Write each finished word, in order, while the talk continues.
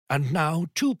And now,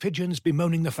 two pigeons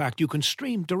bemoaning the fact you can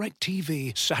stream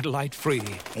DirecTV satellite-free.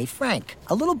 Hey, Frank,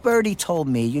 a little birdie told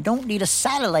me you don't need a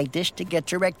satellite dish to get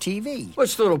DirecTV.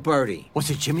 What's little birdie? Was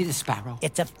it Jimmy the Sparrow?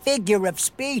 It's a figure of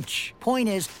speech. Point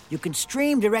is, you can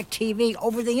stream DirecTV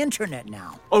over the internet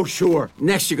now. Oh, sure.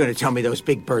 Next you're going to tell me those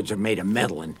big birds are made of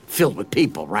metal and filled with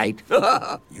people, right?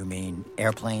 You mean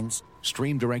airplanes?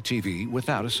 Stream DirecTV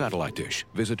without a satellite dish.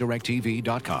 Visit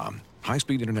DirecTV.com.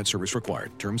 High-speed internet service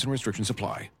required. Terms and restrictions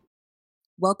apply.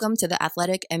 Welcome to the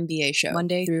Athletic NBA Show,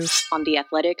 Monday through on the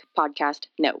Athletic Podcast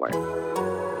Network.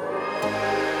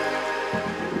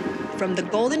 From the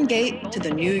Golden Gate to the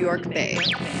New York Bay.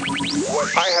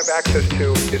 What I have access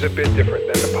to is a bit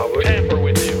different than the public. Tamper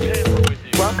with you.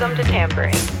 Welcome to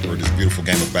Tampering. For this beautiful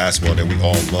game of basketball that we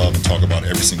all love and talk about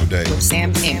every single day. With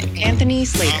Sam Amick, Anthony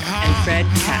Slater, and Fred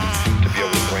Katz. To be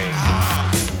able to bring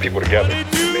people together.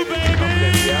 Made it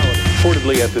confidentiality.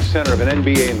 Reportedly at the center of an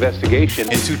NBA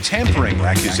investigation into tampering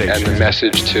accusations. And the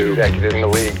message to executives in the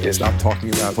league is stop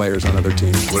talking about players on other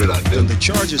teams. What did I do? The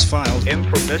charges filed.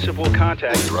 Impermissible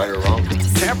contact. Was it right or wrong?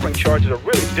 Tampering charges are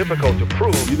really difficult to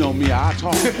prove. You know me, I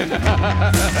talk. Kind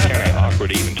of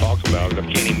awkward to even talk about. I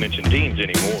can't even mention teams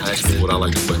anymore. Actually, what I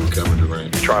like to play with Kevin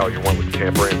Durant. The trial you want with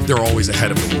tampering. They're always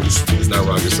ahead of the rules. It's not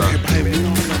rocket science.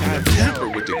 I tamper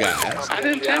with the guys. I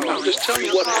didn't tamper. I'm just telling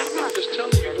you what happened.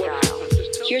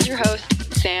 Here's your host,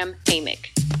 Sam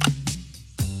Amick.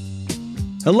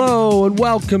 Hello and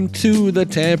welcome to the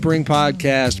Tampering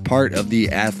Podcast, part of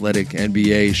the Athletic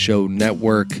NBA Show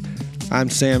Network. I'm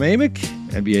Sam Amick,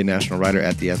 NBA national writer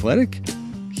at The Athletic,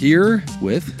 here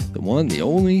with the one, the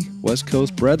only West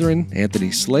Coast brethren,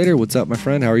 Anthony Slater. What's up, my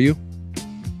friend? How are you?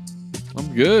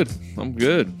 I'm good.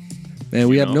 Man,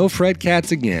 we have no Fred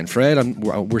Katz again. Fred,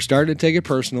 we're starting to take it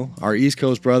personal. Our East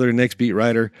Coast brother, Knicks beat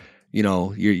writer. You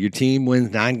know, your team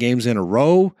wins 9 games in a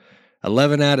row,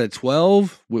 11 out of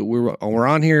 12. We're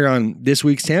on here on this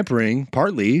week's Tampering,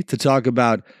 partly to talk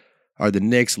about are the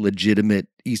Knicks legitimate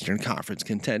Eastern Conference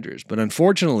contenders. But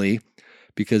unfortunately,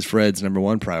 because Fred's number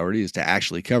one priority is to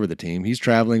actually cover the team, he's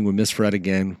traveling. We miss Fred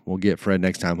again. We'll get Fred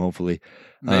next time, hopefully.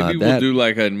 Maybe we'll do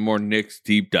like a more Knicks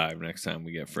deep dive next time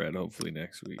we get Fred, hopefully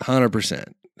next week.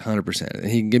 100%. And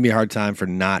he can give me a hard time for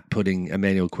not putting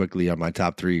Emmanuel Quickly on my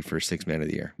top 3 for 6th man of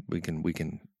the year. We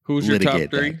can Who's your top 3?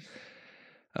 That.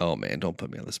 Oh man, don't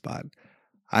put me on the spot.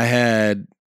 I had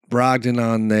Brogdon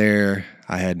on there.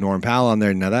 I had Norm Powell on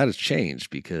there. Now that has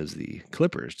changed because the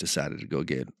Clippers decided to go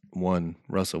get one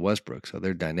Russell Westbrook, so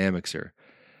their dynamics are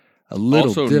a little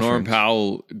also different. Norm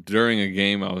Powell, during a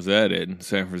game I was at in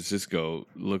San Francisco,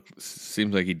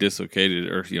 seems like he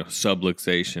dislocated or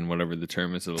subluxation, whatever the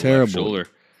term is, of the left shoulder.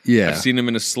 Yeah, I've seen him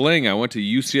in a sling. I went to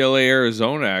UCLA,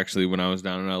 Arizona, actually, when I was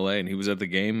down in LA, and he was at the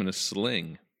game in a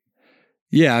sling.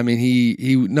 Yeah, I mean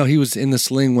he was in the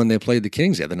sling when they played the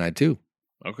Kings the other night too.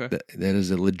 Okay, that is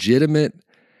a legitimate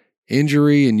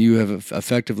injury, and you have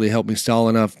effectively helped me stall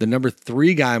enough. The number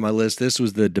 3 guy on my list, this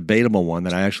was the debatable one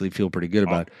that I actually feel pretty good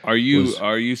about. Are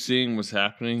you seeing what's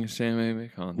happening, Sam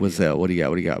Amick? What's that? What do you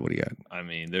got? I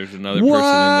mean, there's another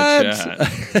person in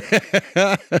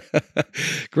the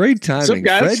chat. Great timing.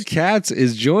 Fred Katz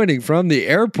is joining from the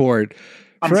airport.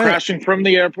 I'm crashing from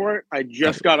the airport. I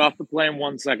just got off the plane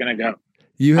 1 second ago.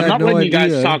 I'm not letting you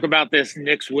guys talk about this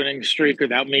Knicks winning streak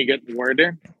without me getting word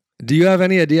in. Do you have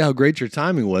any idea how great your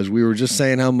timing was? We were just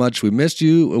saying how much we missed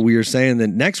you. We were saying that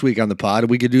next week on the pod,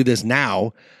 we could do this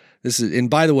now.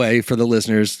 And by the way, for the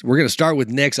listeners, we're going to start with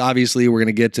Knicks. Obviously, we're going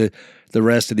to get to the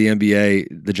rest of the NBA,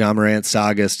 the Ja Morant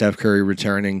saga, Steph Curry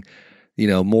returning,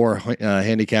 more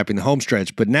handicapping the home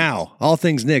stretch. But now, all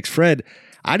things Knicks. Fred,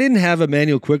 I didn't have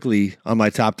Emmanuel Quickly on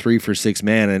my top 3 for 6th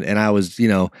man, and I was,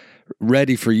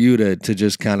 ready for you to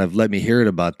just kind of let me hear it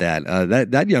about that.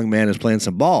 That young man is playing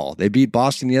some ball. They beat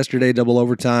Boston yesterday, double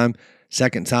overtime,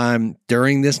 second time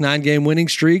during this 9-game winning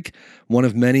streak. One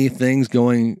of many things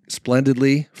going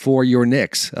splendidly for your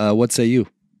Knicks. What say you?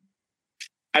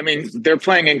 I mean, they're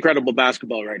playing incredible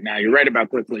basketball right now. You're right about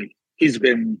Quickly. He's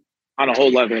been on a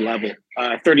whole other level.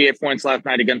 38 points last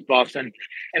night against Boston.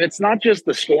 And it's not just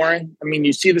the scoring. I mean,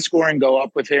 you see the scoring go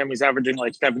up with him. He's averaging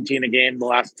like 17 a game the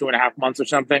last 2.5 months or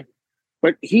something.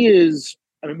 But he is,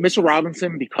 Mitchell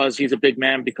Robinson, because he's a big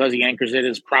man, because he anchors it,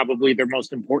 is probably their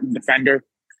most important defender.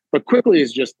 But Quickly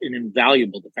is just an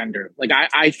invaluable defender. Like,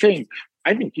 I think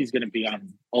he's going to be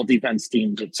on all defense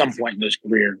teams at some point in his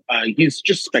career. He's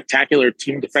just a spectacular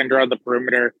team defender on the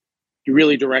perimeter. He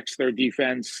really directs their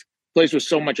defense, plays with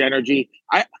so much energy.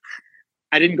 I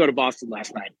didn't go to Boston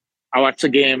last night. I watched the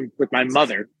game with my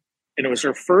mother, and it was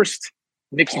her first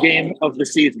Knicks game of the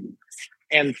season.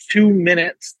 And 2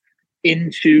 minutes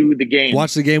into the game.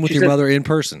 Watch the game with your mother in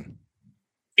person.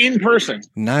 in person.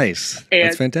 Nice. And,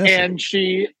 that's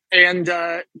fantastic. And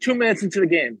 2 minutes into the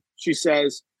game, she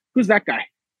says, "Who's that guy?"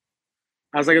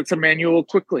 I was like, "It's Emmanuel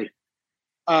Quickly."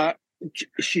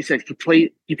 She said,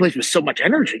 he plays with so much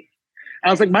energy. I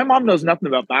was like, my mom knows nothing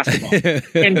about basketball.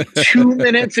 And 2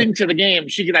 minutes into the game,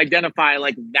 she could identify,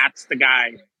 like, that's the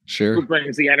guy who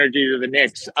brings the energy to the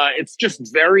Knicks. It's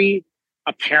just very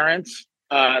apparent,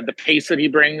 the pace that he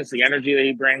brings, the energy that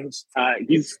he brings.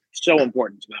 He's so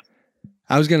important to them.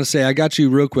 I was going to say, I got you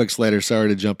real quick, Slater. Sorry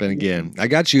to jump in again. I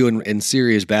got you in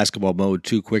serious basketball mode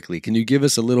too quickly. Can you give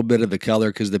us a little bit of the color?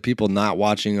 Because the people not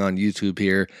watching on YouTube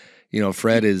here,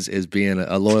 Fred is being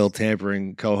a loyal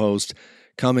tampering co-host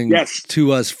coming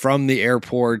to us from the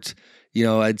airport.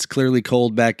 It's clearly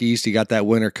cold back east. You got that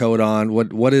winter coat on.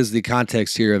 What is the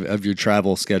context here of your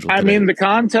travel schedule today? I mean, the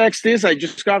context is I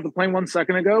just got off the plane 1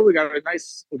 second ago. We got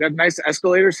a nice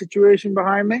escalator situation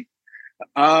behind me.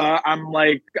 I'm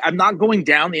not going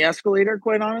down the escalator,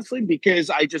 quite honestly, because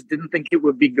I just didn't think it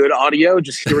would be good audio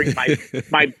just hearing my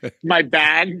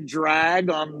bag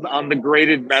drag on the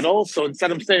graded metal. So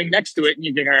instead I'm standing next to it and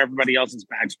you can hear everybody else's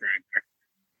bags drag there.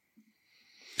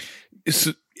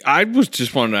 So I was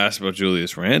just wanting to ask about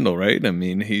Julius Randle, right? I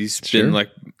mean, he's been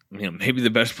maybe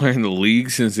the best player in the league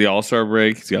since the All-Star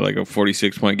break. He's got like a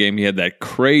 46-point game. He had that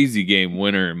crazy game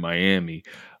winner in Miami.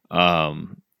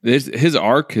 His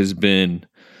arc has been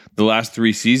the last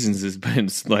 3 seasons has been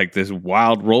like this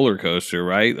wild roller coaster,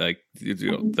 right? Like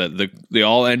the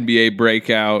all NBA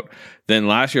breakout. Then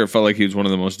last year, it felt like he was one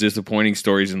of the most disappointing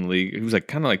stories in the league. He was like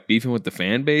kind of like beefing with the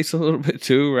fan base a little bit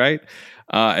too, right?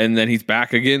 And then he's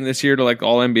back again this year to like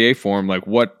all NBA form. Like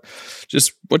what's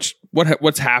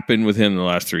happened with him in the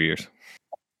last 3 years?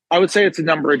 I would say it's a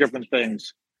number of different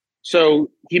things. So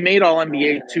he made all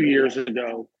NBA 2 years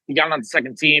ago. He got on the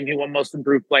second team. He won most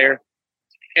improved player.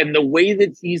 And the way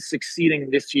that he's succeeding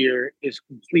this year is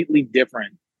completely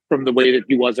different from the way that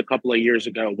he was a couple of years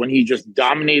ago when he just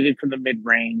dominated from the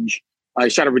mid-range. He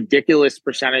shot a ridiculous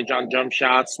percentage on jump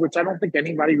shots, which I don't think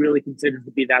anybody really considered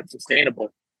to be that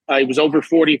sustainable. He was over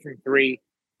 40 from 3.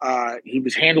 He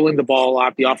was handling the ball a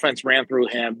lot. The offense ran through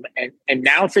him. And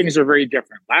now things are very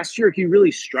different. Last year, he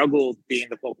really struggled being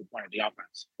the focal point of the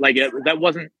offense. Like that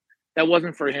wasn't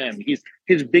for him.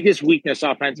 His biggest weakness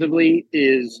offensively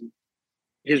is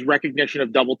his recognition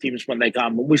of double teams when they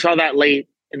come. We saw that late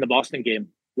in the Boston game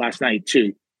last night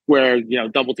too, where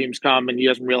double teams come and he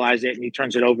doesn't realize it and he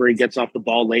turns it over. He gets off the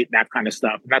ball late, that kind of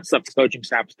stuff. And that's stuff the coaching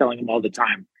staff is telling him all the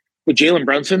time. With Jalen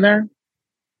Brunson there,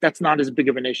 that's not as big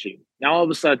of an issue. Now all of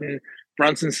a sudden,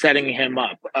 Brunson's setting him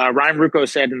up. Ryan Rucco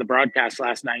said in the broadcast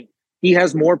last night, he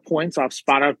has more points off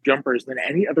spot-up jumpers than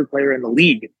any other player in the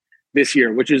league this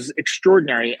year, which is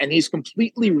extraordinary. And he's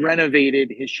completely renovated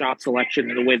his shot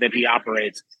selection in the way that he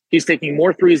operates. He's taking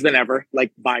more threes than ever,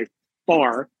 like by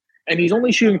far. And he's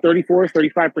only shooting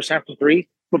 35% from 3.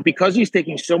 But because he's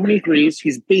taking so many threes,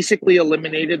 he's basically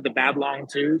eliminated the bad long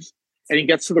twos. And he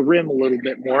gets to the rim a little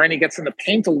bit more. And he gets in the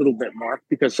paint a little bit more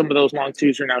because some of those long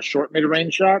twos are now short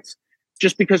mid-range shots.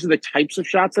 Just because of the types of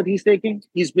shots that he's taking,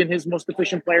 he's been his most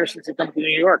efficient player since he come to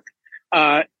New York.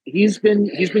 He's been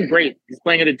great. He's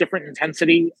playing at a different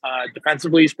intensity.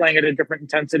 Defensively, he's playing at a different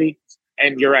intensity.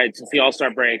 And you're right, since the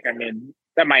All-Star break, I mean,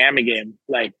 that Miami game,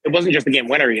 like, it wasn't just the game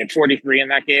winner. He had 43 in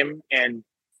that game and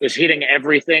was hitting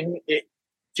everything.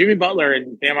 Jimmy Butler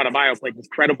and Bam Adebayo played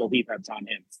incredible defense on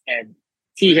him. And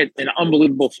he hit an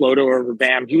unbelievable floater over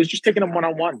Bam. He was just taking him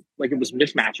one-on-one. Like, it was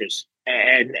mismatches.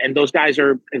 And those guys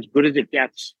are as good as it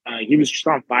gets. He was just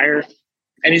on fire.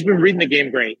 And he's been reading the game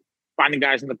great. Finding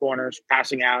guys in the corners,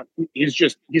 passing out.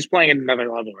 He's playing at another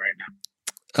level right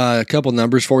now. A couple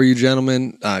numbers for you,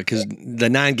 gentlemen, because the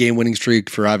 9-game winning streak,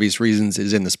 for obvious reasons,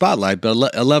 is in the spotlight,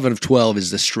 but 11 of 12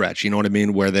 is the stretch, you know what I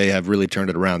mean, where they have really turned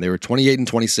it around. They were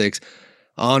 28-26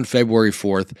 on February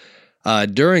 4th.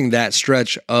 During that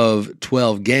stretch of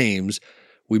 12 games,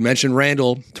 we mentioned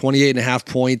Randle, 28.5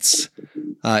 points,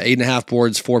 8.5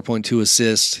 boards, 4.2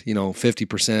 assists,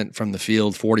 50% from the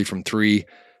field, 40 from 3.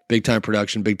 Big-time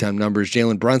production, big-time numbers.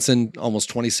 Jalen Brunson, almost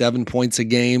 27 points a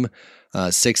game,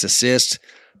 6 assists,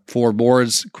 4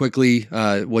 boards. Quickly,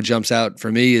 what jumps out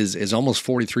for me is almost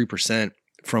 43%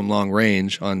 from long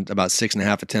range on about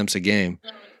 6.5 attempts a game.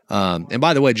 And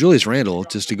by the way, Julius Randle,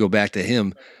 just to go back to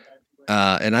him,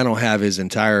 and I don't have his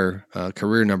entire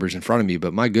career numbers in front of me,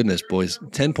 but my goodness, boys,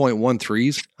 10.1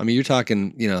 threes. I mean, you're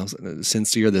talking,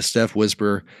 since you're the Steph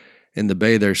whisperer in the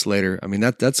Bay there, Slater. I mean,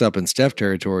 that's up in Steph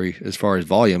territory as far as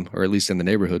volume, or at least in the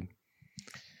neighborhood.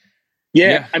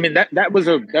 Yeah. I mean, that was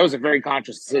a very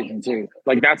conscious decision too.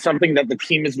 Like, that's something that the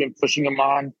team has been pushing him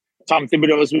on. Tom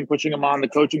Thibodeau has been pushing him on. The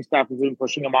coaching staff has been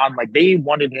pushing him on. Like, they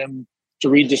wanted him to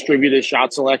redistribute his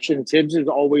shot selection. Tibbs is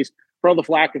always, for all the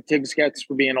flack that Tibbs gets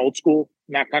for being old school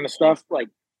and that kind of stuff, like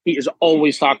he is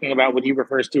always talking about what he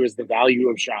refers to as the value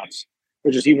of shots,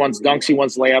 which is he wants dunks, he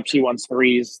wants layups, he wants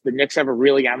threes. The Knicks have a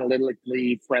really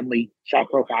analytically friendly shot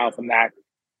profile from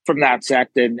that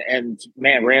sect. And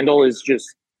man, Randall is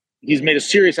just, he's made a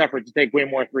serious effort to take way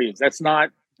more threes. That's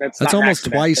almost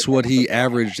twice what he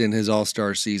averaged in his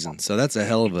All-Star season. So that's a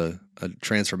hell of a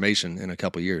transformation in a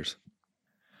couple years.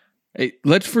 Hey,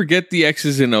 let's forget the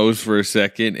X's and O's for a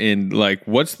second and like,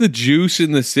 what's the juice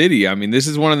in the city? I mean, this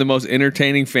is one of the most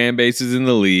entertaining fan bases in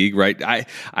the league, right?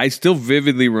 I still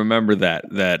vividly remember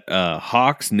that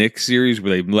Hawks Knicks series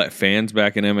where they let fans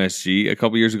back in MSG a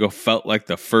couple years ago felt like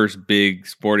the first big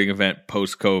sporting event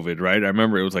post-COVID, right? I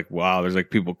remember it was like, wow, there's like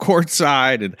people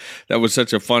courtside, and that was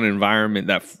such a fun environment.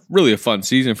 That really a fun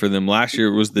season for them. Last year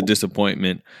it was the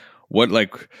disappointment.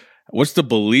 What's the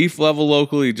belief level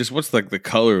locally? Just what's like the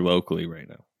color locally right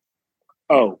now?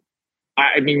 Oh,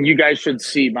 I mean, you guys should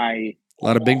see a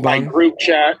lot of big bang group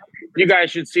chat. You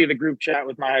guys should see the group chat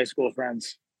with my high school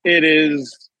friends. It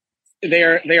is, they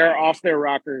are off their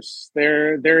rockers.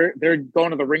 They're going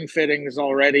to the ring fittings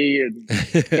already, and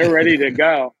they're ready to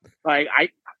go. Like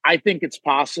I think it's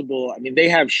possible. I mean, they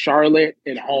have Charlotte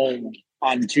at home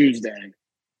on Tuesday.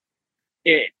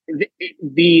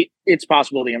 It's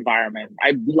possible the environment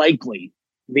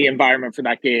for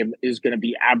that game is going to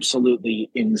be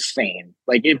absolutely insane.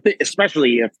 Like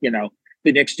especially if, the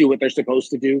Knicks do what they're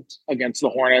supposed to do against the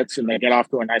Hornets and they get off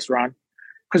to a nice run,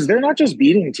 because they're not just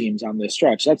beating teams on this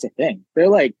stretch. That's the thing.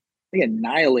 They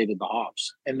annihilated the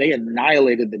Hawks and they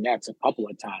annihilated the Nets a couple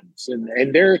of times, and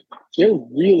they're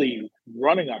really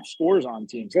running up scores on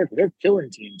teams. They're killing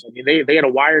teams. I mean, they had a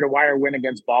wire-to-wire win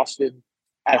against Boston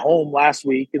at home last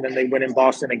week, and then they win in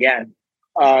Boston again.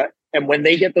 And when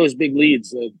they get those big leads,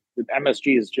 the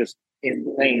MSG is just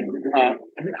insane. I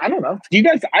mean, I don't know. Do you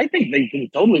guys? I think they can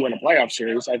totally win a playoff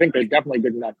series. I think they're definitely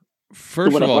good enough.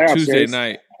 First of all,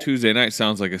 Tuesday night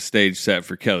sounds like a stage set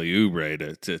for Kelly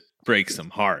Oubre to break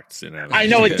some hearts. I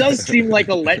know it does seem like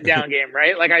a letdown game,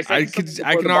 right? Like I said,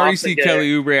 I can already see Kelly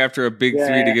Oubre after a big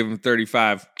three to give him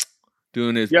 35.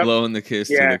 Doing his blowing the kiss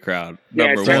to the crowd.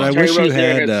 Number one. I wish you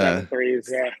had.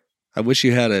 I wish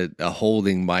you had a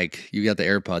holding mic. You got the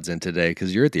AirPods in today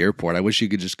because you're at the airport. I wish you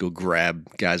could just go grab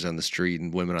guys on the street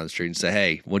and women on the street and say,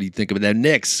 "Hey, what do you think of them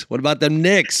Knicks? What about them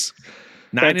Knicks?"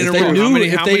 9 in a row.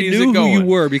 If they knew who you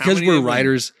were, because we're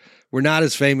writers, we're not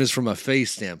as famous from a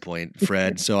face standpoint,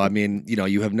 Fred. So I mean,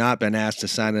 you have not been asked to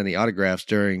sign any autographs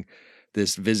during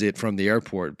this visit from the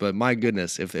airport. But my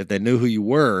goodness, if they knew who you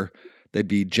were, they'd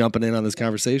be jumping in on this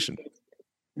conversation.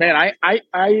 Man,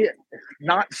 I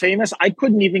not famous. I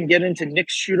couldn't even get into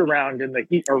Knicks shoot around in the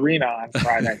Heat Arena on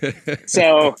Friday.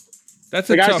 So that's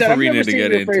a tough arena to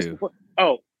get into.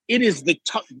 It is the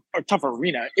tough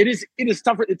arena. It is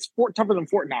tougher. It's tougher than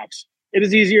Fort Knox. It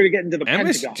is easier to get into the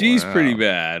Pentagon. MSG's pretty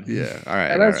bad. Yeah. All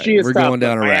right. MSG is We're tough, going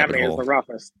down a Miami rabbit hole. is the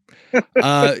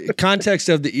roughest. Context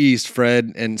of the East,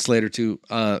 Fred and Slater too.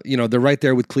 They're right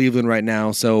there with Cleveland right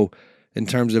now. So in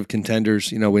terms of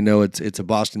contenders, we know it's a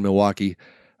Boston, Milwaukee,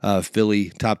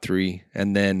 Philly top three,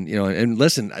 and then and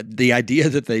listen, the idea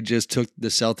that they just took the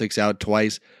Celtics out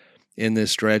twice in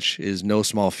this stretch is no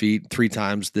small feat. 3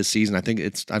 times this season. I think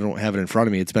I don't have it in front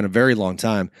of me. It's been a very long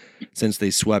time since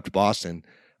they swept Boston.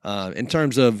 In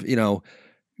terms of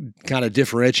kind of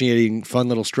differentiating fun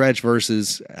little stretch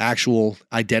versus actual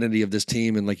identity of this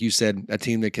team, and like you said, a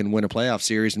team that can win a playoff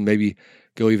series and maybe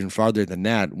go even farther than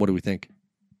that. What do we think?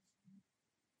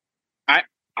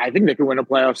 I think they could win a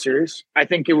playoff series. I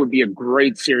think it would be a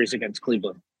great series against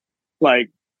Cleveland.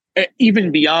 Like,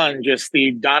 even beyond just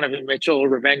the Donovan Mitchell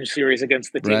revenge series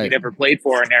against the team he never played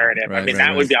for narrative.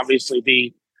 That would obviously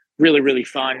be really, really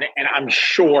fun. And I'm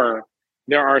sure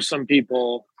there are some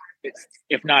people,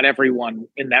 if not everyone,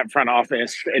 in that front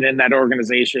office and in that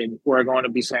organization who are going to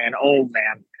be saying, oh,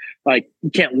 man, like,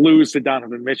 you can't lose to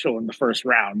Donovan Mitchell in the first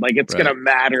round. Like, it's going to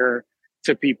matter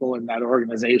to people in that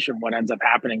organization what ends up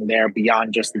happening there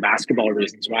beyond just the basketball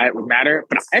reasons why it would matter.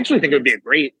 But I actually think it would be a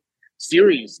great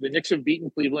series. The Knicks have beaten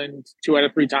Cleveland 2 out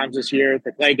of 3 times this year. They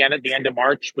play again at the end of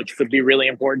March, which could be really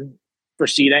important for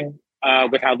seeding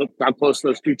with how close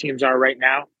those two teams are right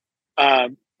now.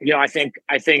 I think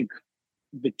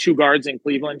the 2 guards in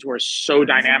Cleveland who are so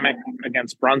dynamic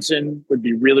against Brunson would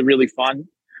be really, really fun.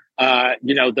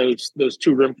 Those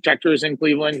 2 rim protectors in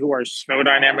Cleveland who are so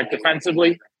dynamic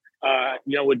defensively,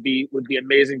 would be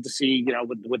amazing to see,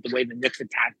 with the way the Knicks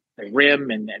attack the rim,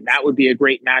 and that would be a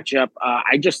great matchup.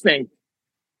 I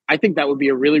think that would be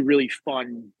a really, really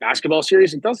fun basketball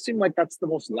series. It does seem like that's the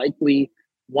most likely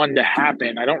one to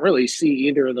happen. I don't really see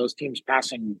either of those teams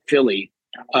passing Philly.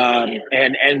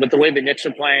 And with the way the Knicks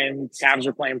are playing, Cavs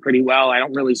are playing pretty well. I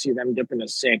don't really see them dipping to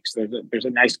 6. There's a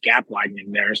nice gap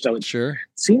widening there. So it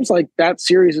seems like that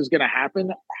series is going to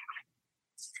happen.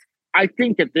 I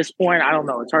think at this point, I don't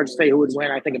know. It's hard to say who would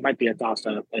win. I think it might be a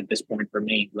toss-up at this point for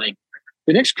me. Like,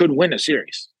 the Knicks could win a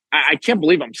series. I can't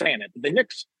believe I'm saying it, but the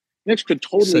Knicks could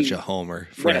totally. Such a homer,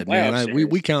 Fred. Man,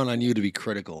 we count on you to be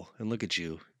critical, and look at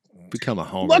you. Become a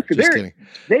homer. Look, just kidding.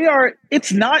 They are.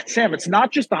 It's not, Sam. It's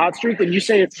not just the hot streak. And you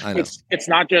say it's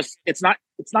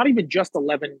not even just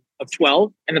 11 of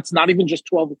 12, and it's not even just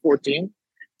 12 of 14.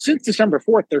 Since December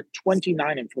 4th, they're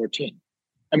 29 and 14.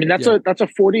 I mean, that's a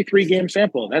 43 game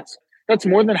sample. That's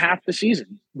more than half the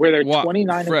season where they're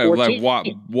 29 Fred, and 14.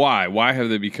 Like, why have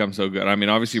they become so good? I mean,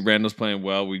 obviously Randall's playing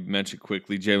well. We mentioned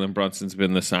quickly Jalen Brunson's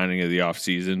been the signing of the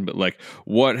offseason, but like,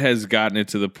 what has gotten it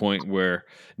to the point where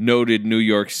noted New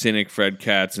York cynic Fred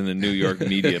Katz and the New York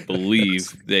media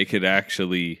believe they could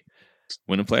actually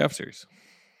win a playoff series?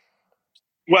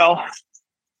 Well,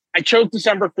 I chose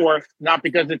December 4th, not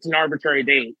because it's an arbitrary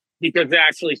date, because it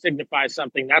actually signifies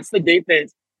something. That's the date that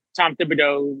Tom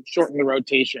Thibodeau shortened the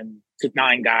rotation to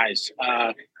 9 guys.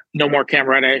 No more Cam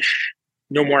Reddish,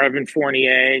 no more Evan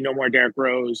Fournier, no more Derrick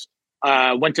Rose.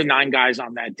 Went to 9 guys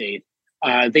on that date.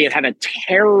 They had a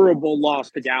terrible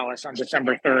loss to Dallas on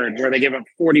December 3rd, where they gave up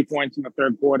 40 points in the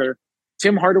third quarter.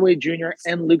 Tim Hardaway Jr.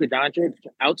 and Luka Doncic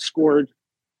outscored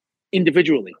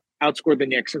the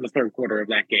Knicks in the third quarter of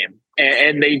that game.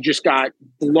 And they just got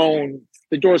blown.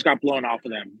 The doors got blown off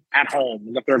of them at home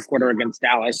in the third quarter against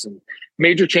Dallas. And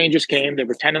major changes came. They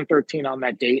were 10 and 13 on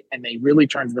that date, and they really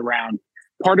turned it around.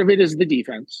 Part of it is the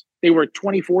defense. They were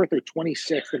 24th or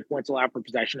 26th in points allowed per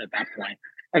possession at that point.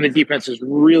 And the defense has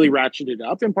really ratcheted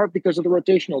up, in part because of the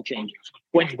rotational changes.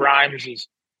 Quentin Grimes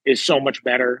is so much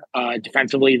better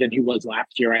defensively than he was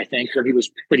last year, I think, where he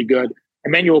was pretty good.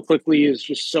 Emmanuel quickly is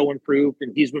just so improved,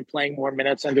 and he's been playing more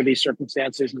minutes under these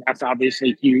circumstances, and that's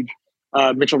obviously huge.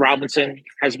 Mitchell Robinson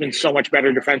has been so much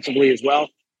better defensively as well.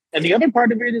 And the other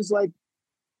part of it is like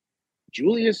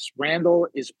Julius Randle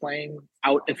is playing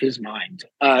out of his mind.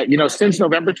 Since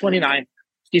November 29th,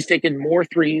 he's taken more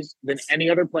threes than any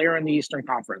other player in the Eastern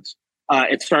Conference.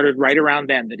 It started right around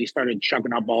then that he started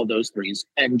chucking up all those threes.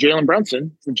 And Jalen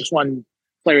Brunson, who just won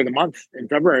Player of the Month in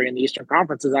February in the Eastern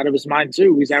Conference, is out of his mind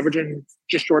too. He's averaging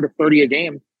just short of 30 a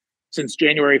game since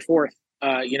January 4th.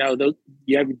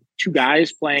 You have 2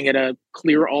 guys playing at a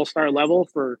clear all-star level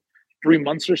for 3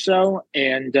 months or so,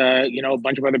 and a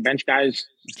bunch of other bench guys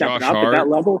stepping up at that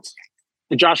level.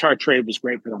 The Josh Hart trade was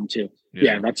great for them too.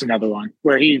 Yeah, that's another one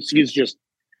where they're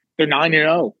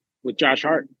 9-0 with Josh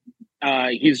Hart.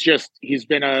 He's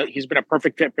been a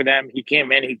perfect fit for them. He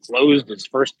came in, he closed his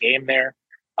first game there.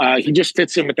 He just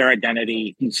fits in with their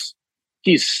identity. He's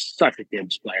such a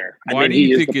Tibbs player. Why do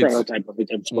you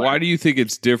think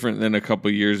it's different than a couple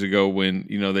of years ago when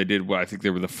they did I think they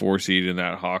were the 4 seed in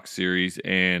that Hawks series,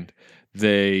 and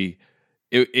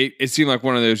it seemed like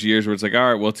one of those years where it's like,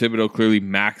 all right, well, Thibodeau clearly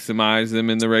maximized them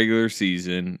in the regular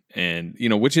season, and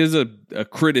which is a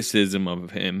criticism of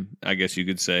him, I guess you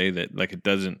could say, that like it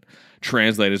doesn't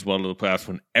translate as well to the playoffs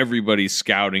when everybody's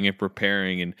scouting and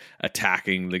preparing and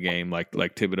attacking the game like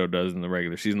Thibodeau does in the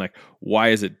regular season. Like, why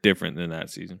is it different than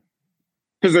that season?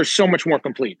 Because they're so much more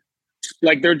complete.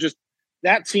 Like, they're just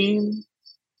that team,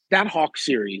 that Hawks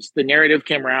series. The narrative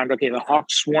came around. Okay, the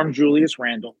Hawks swarmed Julius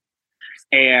Randle,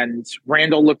 and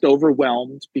Randle looked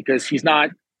overwhelmed because he's not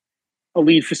a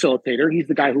lead facilitator. He's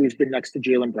the guy who has been next to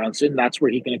Jalen Brunson. That's where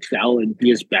he can excel and be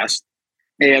his best.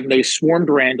 And they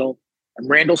swarmed Randle. And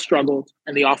Randle struggled,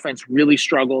 and the offense really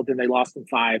struggled, and they lost in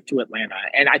 5 to Atlanta.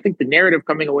 And I think the narrative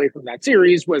coming away from that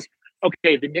series was,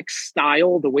 okay, the Knicks'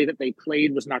 style, the way that they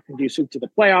played, was not conducive to the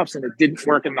playoffs, and it didn't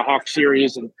work in the Hawks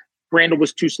series. And Randle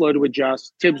was too slow to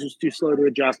adjust. Tibbs was too slow to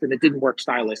adjust, and it didn't work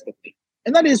stylistically.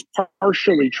 And that is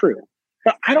partially true.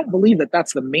 But I don't believe that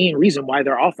that's the main reason why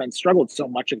their offense struggled so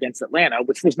much against Atlanta,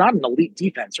 which was not an elite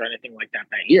defense or anything like that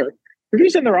year. The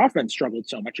reason their offense struggled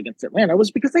so much against Atlanta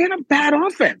was because they had a bad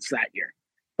offense that year.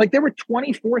 Like, they were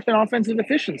 24th in offensive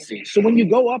efficiency. So when you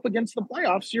go up against the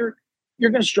playoffs, you're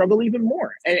going to struggle even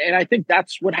more. And I think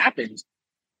that's what happens.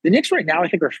 The Knicks right now, I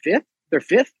think, are 5th. They're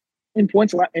 5th in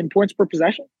points per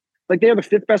possession. Like, they have the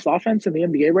 5th best offense in the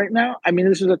NBA right now. I mean,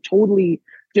 this is a totally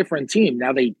different team.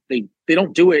 Now they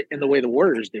don't do it in the way the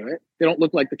Warriors do it. They don't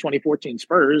look like the 2014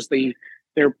 Spurs. They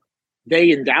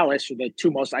and Dallas are the 2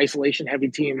 most isolation heavy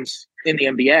teams in the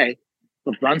NBA.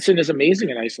 But Brunson is amazing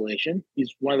in isolation.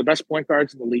 He's one of the best point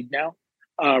guards in the league now.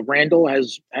 Randle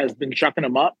has been chucking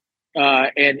him up.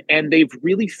 And they've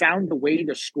really found the way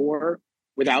to score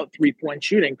without 3-point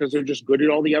shooting because they're just good at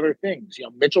all the other things.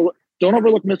 Don't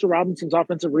overlook Mitchell Robinson's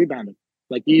offensive rebounding.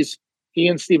 Like he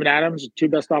and Steven Adams, two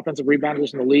best offensive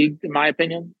rebounders in the league, in my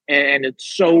opinion. And it's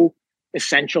so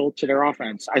essential to their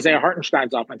offense. Isaiah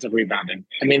Hartenstein's offensive rebounding.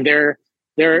 I mean, they're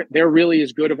really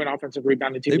as good of an offensive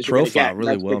rebounding team they as you're profile get.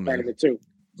 really That's well, a big part man. of it too.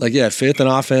 Like, yeah, 5th in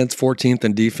offense, 14th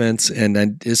in defense.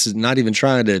 And this is not even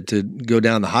trying to go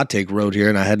down the hot take road here.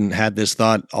 And I hadn't had this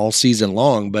thought all season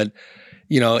long. But,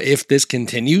 if this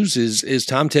continues, is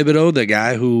Tom Thibodeau the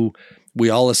guy who we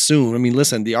all assume? I mean,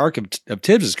 listen, the arc of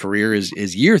Tibbs' career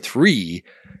is year 3.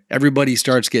 Everybody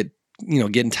starts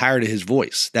getting tired of his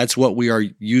voice. That's what we are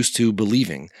used to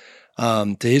believing.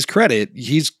 To his credit,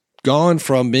 he's gone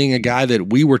from being a guy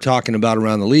that we were talking about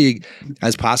around the league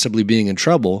as possibly being in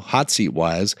trouble, hot seat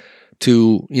wise,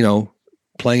 to,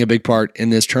 playing a big part in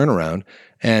this turnaround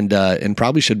and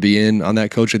probably should be in on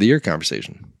that coach of the year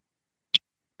conversation.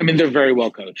 I mean, they're very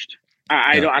well coached.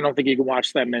 I don't think you can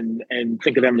watch them and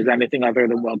think of them as anything other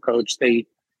than well coached. They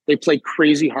play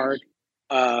crazy hard.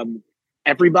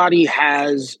 Everybody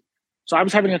has. So I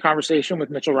was having a conversation with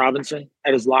Mitchell Robinson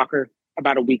at his locker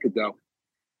about a week ago.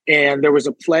 And there was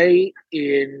a play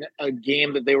in a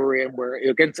game that they were in where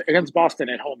against Boston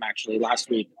at home, actually, last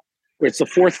week, where it's the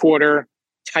fourth quarter,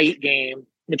 tight game.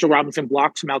 Mitchell Robinson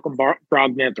blocks Malcolm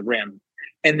Brogdon at the rim.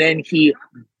 And then he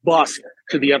busts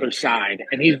to the other side.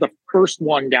 And he's the first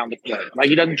one down the court. Like,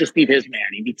 he doesn't just beat his man.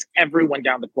 He beats everyone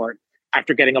down the court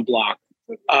after getting a block.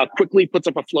 Quickly puts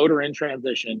up a floater in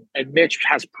transition. And Mitch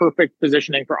has perfect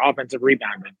positioning for offensive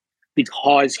rebounding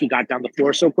because he got down the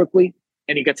floor so quickly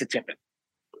and he gets a tip in.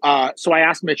 So I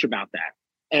asked Mitch about that.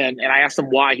 And I asked him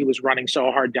why he was running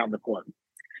so hard down the court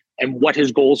and what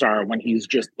his goals are when he's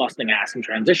just busting ass in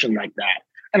transition like that.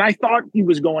 And I thought he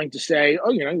was going to say,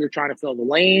 oh, you're trying to fill the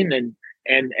lane and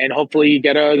hopefully you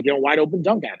get a wide open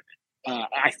dunk out of it.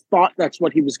 I thought that's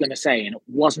what he was going to say, and it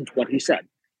wasn't what he said.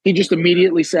 He just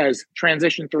immediately says,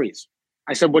 transition threes.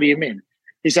 I said, what do you mean?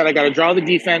 He said, I got to draw the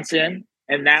defense in,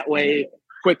 and that way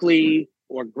Quickly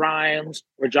or Grimes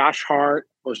or Josh Hart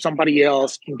or somebody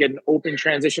else can get an open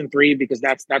transition three because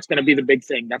that's going to be the big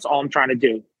thing. That's all I'm trying to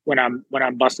do when I'm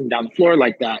busting down the floor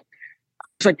like that.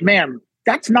 It's like, man,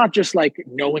 that's not just like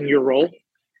knowing your role.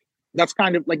 That's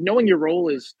kind of like knowing your role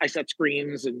is I set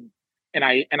screens and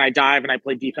I dive and I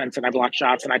play defense and I block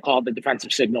shots and I call the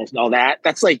defensive signals and all that.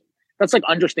 That's like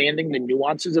understanding the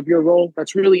nuances of your role.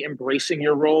 That's really embracing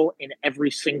your role in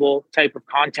every single type of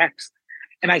context.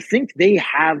 And I think they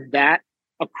have that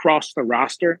across the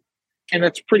roster. And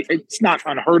it's not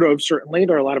unheard of, certainly.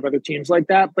 There are a lot of other teams like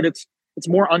that, but it's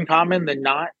more uncommon than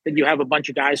not that you have a bunch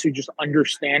of guys who just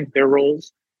understand their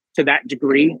roles to that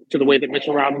degree, to the way that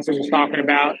Mitchell Robinson was talking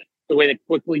about, the way that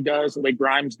Quickly does, the way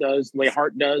Grimes does, the way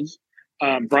Hart does,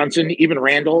 Brunson, even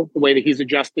Randall, the way that he's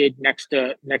adjusted next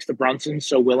to Brunson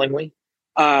so willingly.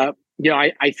 I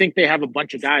think they have a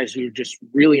bunch of guys who are just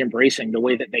really embracing the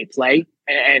way that they play.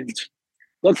 And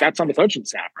look, that's on the coaching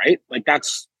staff, right? Like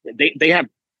they have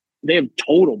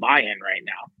total buy-in right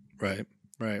now.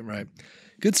 Right.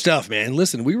 Good stuff, man.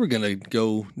 Listen, we were going to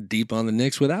go deep on the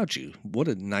Knicks without you. What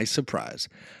a nice surprise.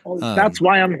 Well, that's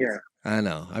why I'm here. I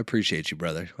know. I appreciate you,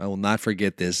 brother. I will not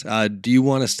forget this. Do you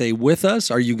want to stay with us?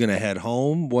 Are you going to head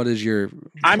home? What is your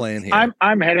plan here?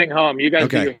 I'm heading home. You guys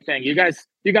okay. do your thing. You guys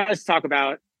talk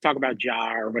about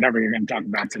Ja or whatever you're going to talk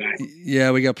about today.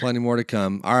 Yeah, we got plenty more to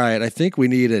come. All right, I think we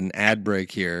need an ad break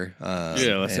here.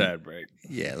 Let's ad break.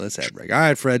 Yeah, let's ad break. All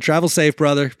right, Fred, travel safe,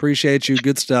 brother. Appreciate you.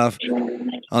 Good stuff.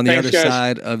 On the other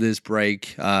side of this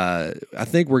break, I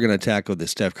think we're going to tackle the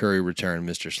Steph Curry return,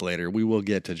 Mr. Slater. We will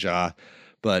get to Ja,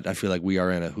 but I feel like we are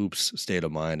in a hoops state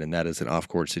of mind, and that is an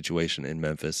off-court situation in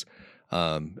Memphis.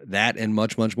 That and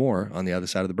much, much more on the other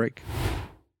side of the break.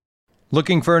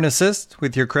 Looking for an assist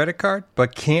with your credit card,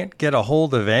 but can't get a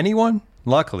hold of anyone?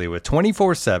 Luckily, with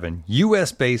 24/7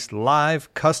 U.S.-based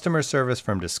live customer service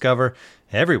from Discover,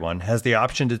 everyone has the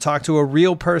option to talk to a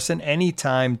real person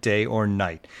anytime, day or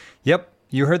night. Yep,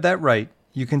 you heard that right.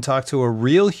 You can talk to a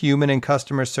real human in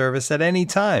customer service at any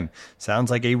time.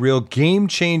 Sounds like a real game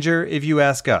changer if you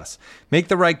ask us. Make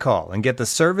the right call and get the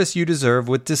service you deserve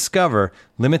with Discover.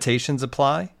 Limitations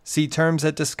apply. See terms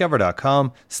at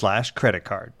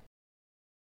discover.com/creditcard.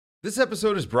 This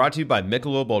episode is brought to you by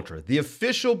Michelob Ultra, the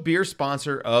official beer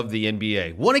sponsor of the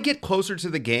NBA. Want to get closer to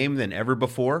the game than ever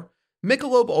before?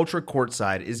 Michelob Ultra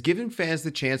Courtside is giving fans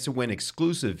the chance to win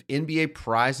exclusive NBA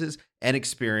prizes and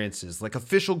experiences like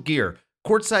official gear,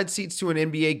 courtside seats to an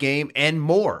NBA game, and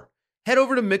more. Head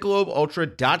over to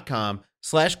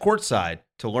MichelobUltra.com/courtside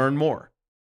to learn more.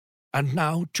 And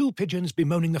now, 2 pigeons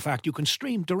bemoaning the fact you can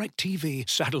stream DirecTV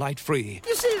satellite-free.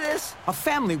 You see this? A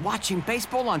family watching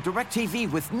baseball on DirecTV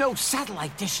with no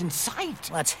satellite dish in sight.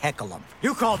 Let's heckle them.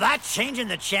 You call that changing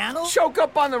the channel? Choke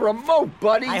up on the remote,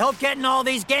 buddy. I hope getting all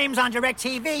these games on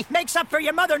DirecTV makes up for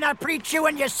your mother not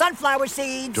pre-chewing your sunflower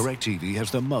seeds. DirecTV has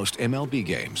the most MLB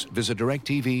games. Visit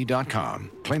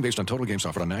DirecTV.com. Claim based on total games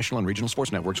offered on national and regional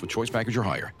sports networks with choice package or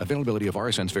higher. Availability of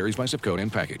RSNs varies by zip code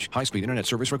and package. High-speed internet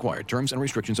service required. Terms and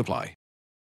restrictions apply.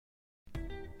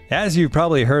 As you've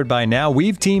probably heard by now,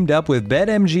 we've teamed up with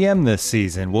BetMGM this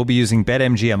season. We'll be using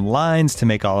BetMGM lines to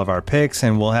make all of our picks,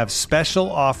 and we'll have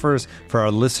special offers for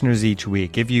our listeners each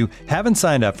week. If you haven't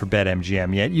signed up for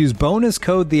BetMGM yet, use bonus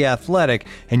code The Athletic,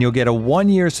 and you'll get a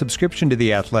 1-year subscription to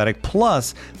The Athletic,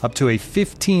 plus up to a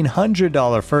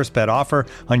 $1,500 first bet offer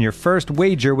on your first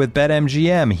wager with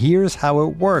BetMGM. Here's how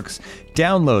it works.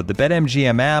 Download the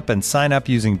BetMGM app and sign up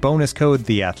using bonus code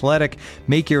The Athletic.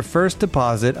 Make your first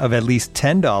deposit of at least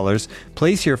 $10.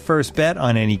 Place your first bet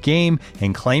on any game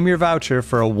and claim your voucher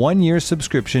for a 1-year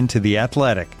subscription to The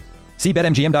Athletic. See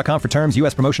BetMGM.com for terms.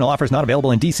 U.S. promotional offers not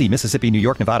available in D.C., Mississippi, New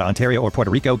York, Nevada, Ontario, or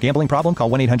Puerto Rico. Gambling problem? Call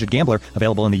 1-800-GAMBLER.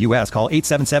 Available in the U.S. Call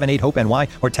 877-8-HOPE-NY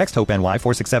or text HOPE-NY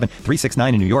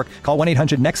 467-369 in New York. Call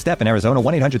 1-800-NEXT-STEP in Arizona.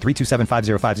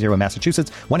 1-800-327-5050 in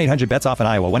Massachusetts. 1-800-BETS-OFF in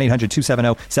Iowa.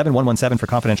 1-800-270-7117 for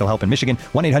confidential help in Michigan.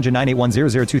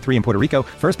 1-800-981-0023 in Puerto Rico.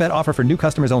 First bet offer for new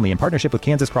customers only in partnership with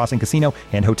Kansas Crossing Casino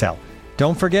and Hotel.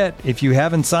 Don't forget, if you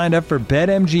haven't signed up for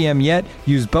BetMGM yet,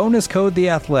 use bonus code The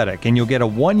Athletic, and you'll get a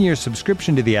 1-year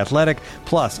subscription to The Athletic,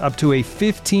 plus up to a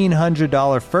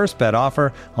 $1,500 first bet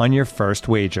offer on your first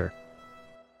wager.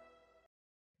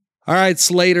 All right,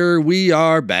 Slater, we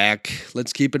are back.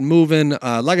 Let's keep it moving.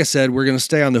 Like I said, we're going to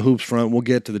stay on the hoops front. We'll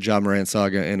get to the Ja Morant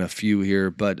saga in a few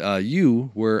here, but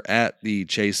you were at the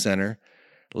Chase Center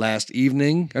last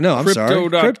evening. No, I'm sorry.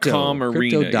 Crypto.com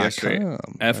arena yesterday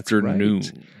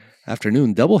afternoon.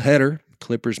 Afternoon, doubleheader,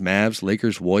 Clippers, Mavs,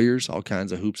 Lakers, Warriors, all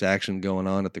kinds of hoops action going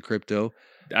on at the Crypto.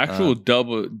 Actual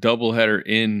doubleheader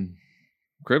in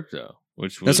Crypto,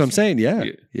 which was... That's what I'm saying,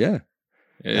 yeah.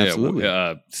 Absolutely.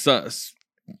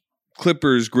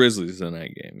 Clippers, Grizzlies the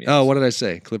night game. Yes. Oh, what did I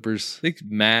say? Clippers? I think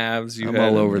Mavs. I'm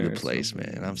all over the place,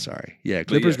 man. I'm sorry. Yeah,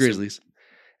 Clippers, Grizzlies.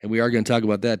 And we are going to talk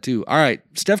about that too. All right,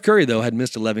 Steph Curry, though, had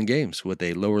missed 11 games with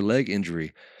a lower leg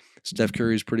injury. Steph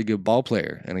Curry is a pretty good ball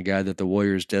player and a guy that the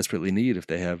Warriors desperately need if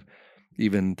they have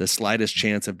even the slightest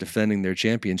chance of defending their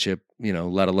championship,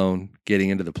 let alone getting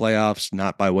into the playoffs,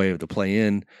 not by way of the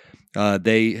play-in.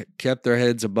 They kept their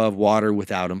heads above water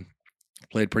without him,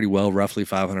 played pretty well, roughly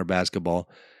 500 basketball,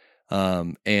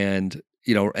 and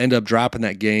end up dropping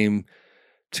that game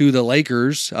to the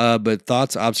Lakers, but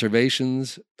thoughts,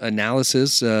 observations,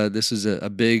 analysis, this is a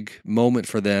big moment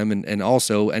for them, and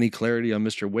also any clarity on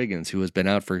Mr. Wiggins, who has been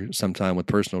out for some time with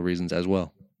personal reasons as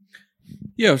well.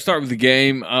 Yeah, we'll start with the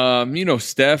game.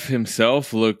 Steph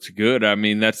himself looked good. I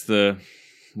mean, that's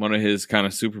one of his kind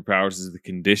of superpowers is the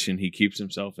condition he keeps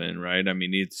himself in, right? I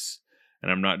mean,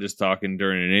 and I'm not just talking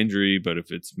during an injury, but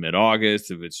if it's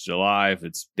mid-August, if it's July, if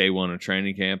it's day one of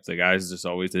training camp, the guy's just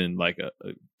always in like a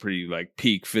pretty like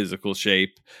peak physical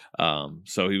shape.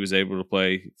 So he was able to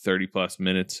play 30 plus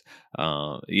minutes.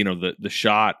 The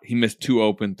shot, he missed 2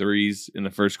 open threes in the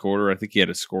first quarter. I think he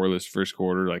had a scoreless first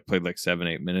quarter, like played like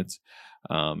 7-8 minutes.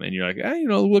 And you're like,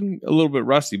 looking a little bit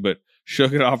rusty, but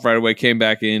shook it off right away, came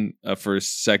back in for his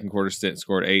second quarter stint,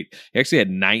 scored 8. He actually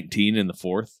had 19 in the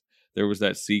fourth. There was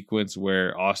that sequence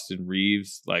where Austin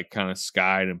Reeves like kind of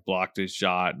skied and blocked his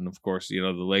shot. And of course, the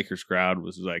Lakers crowd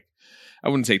was like, I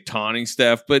wouldn't say taunting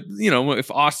Steph, but if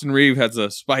Austin Reeves has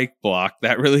a spike block,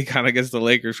 that really kind of gets the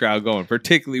Lakers crowd going,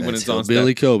 particularly when it's on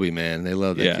Billy Steph. Kobe, man. They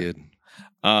love that kid.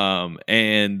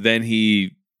 And then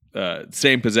he,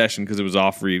 same possession because it was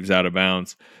off Reeves out of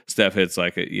bounds. Steph hits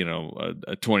like a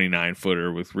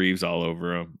 29-footer with Reeves all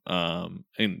over him,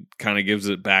 and kind of gives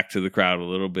it back to the crowd a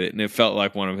little bit. And it felt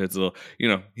like one of his little,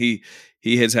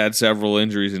 he has had several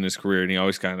injuries in his career, and he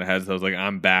always kind of has those like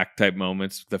I'm back type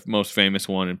moments. The most famous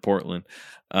one in Portland.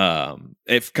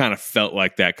 It kind of felt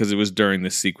like that because it was during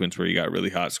this sequence where he got really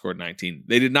hot, scored 19.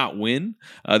 They did not win.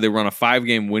 They were on a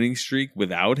 5-game winning streak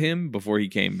without him before he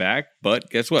came back. But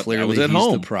guess what? Clearly, that was at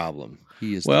home. The problem.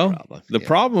 He is the problem. The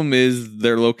problem is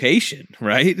their location,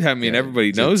 right? I mean,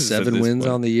 everybody knows 7 wins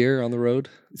on the year on the road.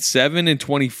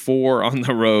 7-24 on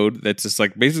the road. That's just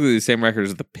like basically the same record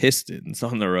as the Pistons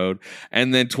on the road,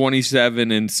 and then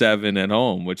 27-7 at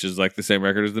home, which is like the same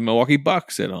record as the Milwaukee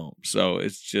Bucks at home. So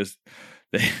it's just.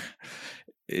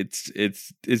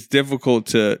 It's difficult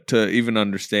to even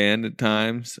understand at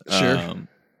times. Sure.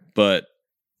 But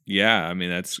yeah, I mean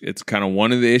it's kind of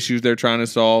one of the issues they're trying to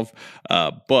solve.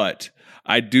 But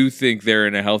I do think they're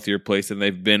in a healthier place than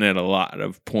they've been at a lot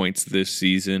of points this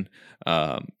season.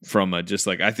 From I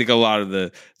think a lot of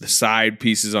the side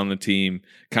pieces on the team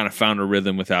kind of found a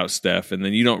rhythm without Steph, and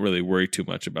then you don't really worry too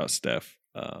much about Steph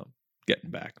getting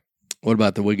back. What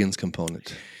about the Wiggins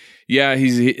component? Yeah,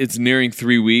 it's nearing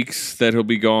 3 weeks that he'll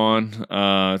be gone.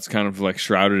 It's kind of like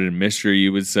shrouded in mystery,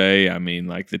 you would say. I mean,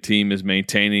 like the team is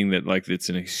maintaining that like it's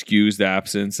an excused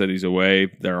absence, that he's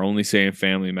away. They're only saying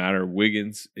family matter.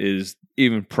 Wiggins is,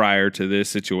 even prior to this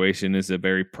situation, is a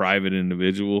very private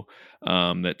individual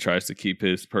that tries to keep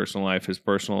his personal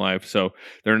life. So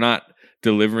they're not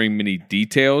delivering many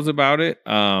details about it.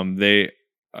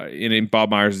 And Bob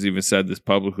Myers has even said this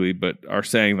publicly, but are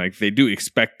saying like they do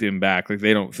expect him back. Like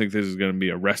they don't think this is going to be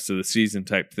a rest of the season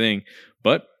type thing.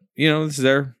 But this is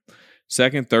their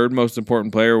second, third most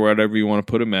important player, whatever you want to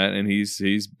put him at, and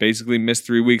he's basically missed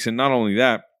 3 weeks. And not only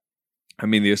that, I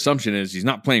mean, the assumption is he's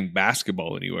not playing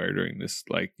basketball anywhere during this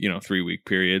 3 week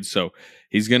period. So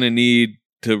he's going to need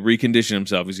to recondition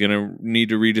himself. He's going to need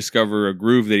to rediscover a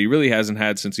groove that he really hasn't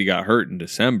had since he got hurt in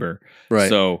December. Right.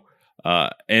 So.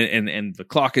 And the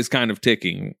clock is kind of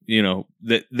ticking.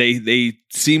 That they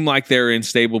seem like they're in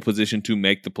stable position to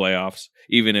make the playoffs,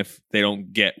 even if they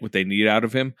don't get what they need out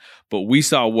of him. But we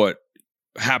saw what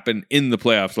happened in the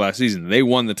playoffs last season. They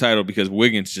won the title because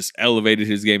Wiggins just elevated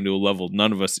his game to a level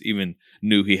none of us even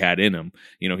knew he had in him.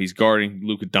 He's guarding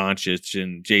Luka Doncic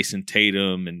and Jason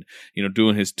Tatum, and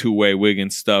doing his two-way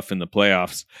Wiggins stuff in the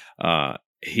playoffs.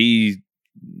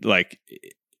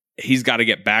 He's got to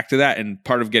get back to that, and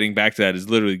part of getting back to that is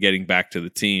literally getting back to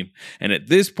the team. And at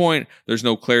this point, there's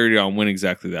no clarity on when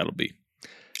exactly that'll be.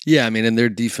 Yeah, I mean, and their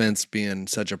defense being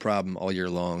such a problem all year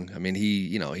long. I mean,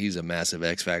 he's a massive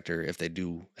X factor if they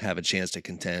do have a chance to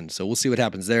contend. So we'll see what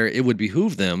happens there. It would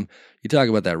behoove them. You talk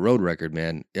about that road record,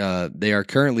 man. They are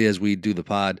currently, as we do the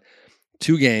pod,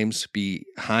 2 games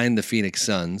behind the Phoenix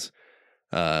Suns,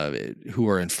 who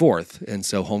are in 4th, and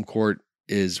so home court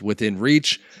is within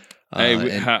reach.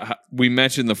 We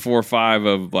mentioned the 4-5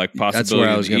 of like possibility. That's where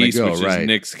I was in the East, go, which right. is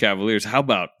Knicks Cavaliers. How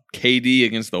about KD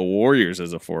against the Warriors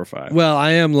as a 4-5? Well,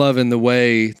 I am loving the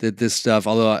way that this stuff,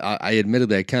 although I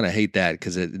admittedly I kind of hate that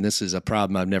because this is a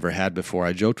problem I've never had before.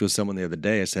 I joked with someone the other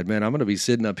day. I said, man, I'm going to be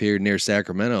sitting up here near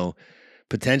Sacramento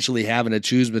potentially having to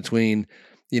choose between,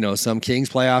 some Kings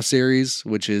playoff series,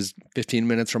 which is 15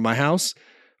 minutes from my house,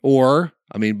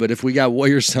 but if we got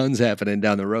Warriors Suns happening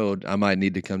down the road, I might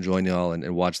need to come join y'all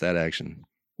and watch that action.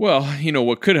 Well,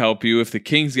 what could help you if the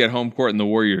Kings get home court and the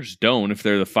Warriors don't, if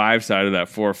they're the 5 side of that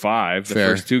 4-5, the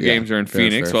first 2 games are in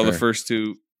Phoenix, while the first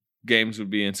 2 games would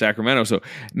be in Sacramento. So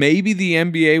maybe the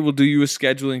NBA will do you a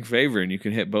scheduling favor and you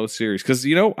can hit both series. Because,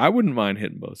 I wouldn't mind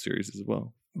hitting both series as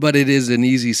well. But it is an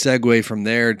easy segue from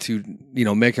there to,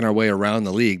 making our way around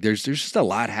the league. There's just a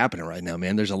lot happening right now,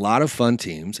 man. There's a lot of fun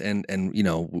teams. And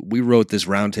we wrote this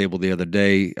roundtable the other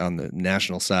day on the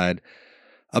national side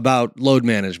about load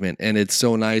management. And it's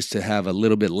so nice to have a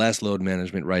little bit less load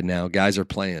management right now. Guys are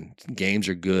playing. Games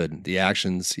are good. The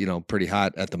action's, pretty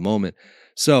hot at the moment.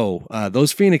 So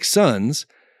those Phoenix Suns,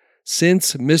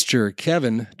 since Mr.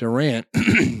 Kevin Durant,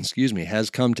 has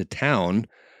come to town,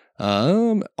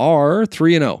 are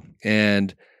 3-0,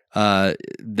 and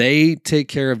they take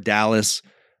care of Dallas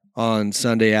on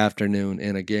Sunday afternoon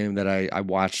in a game that I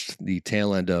watched the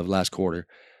tail end of last quarter.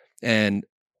 And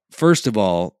first of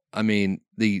all, I mean,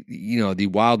 the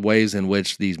wild ways in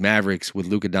which these Mavericks with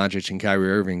Luka Doncic and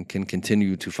Kyrie Irving can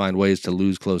continue to find ways to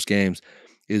lose close games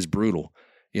is brutal.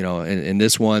 In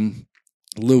this one,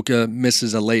 Luka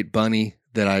misses a late bunny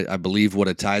that I believe would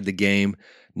have tied the game.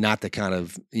 Not the kind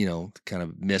of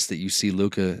miss that you see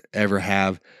Luka ever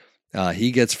have.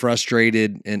 He gets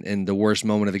frustrated in the worst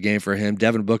moment of the game for him.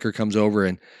 Devin Booker comes over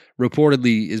and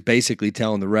reportedly is basically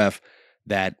telling the ref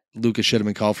that Luka should have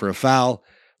been called for a foul.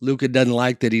 Luka doesn't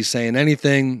like that he's saying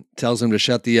anything, tells him to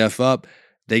shut the F up.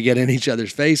 They get in each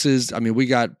other's faces. I mean, we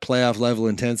got playoff level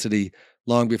intensity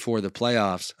long before the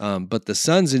playoffs. But the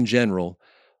Suns in general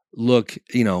look,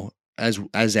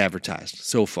 as advertised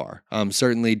so far.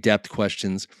 Certainly depth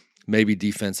questions, maybe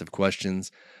defensive questions,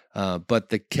 but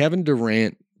the Kevin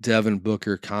Durant, Devin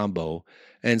Booker combo,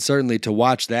 and certainly to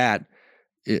watch that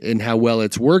and how well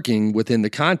it's working within the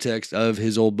context of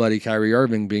his old buddy Kyrie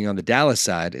Irving being on the Dallas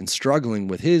side and struggling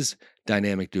with his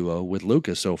dynamic duo with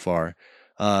Luka so far,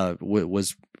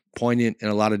 was poignant in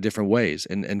a lot of different ways.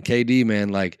 And KD, man,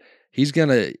 like he's going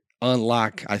to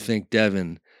unlock, I think,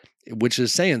 Devin, which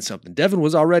is saying something. Devin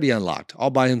was already unlocked all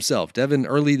by himself. Devin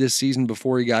early this season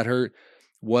before he got hurt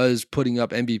was putting up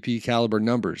MVP caliber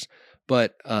numbers.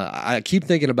 But I keep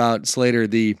thinking about Slater,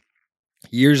 the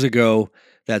years ago,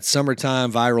 that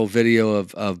summertime viral video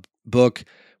of Book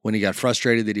when he got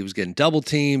frustrated that he was getting double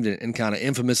teamed and kind of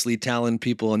infamously telling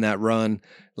people in that run,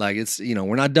 like, it's,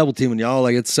 we're not double teaming y'all,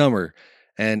 like it's summer,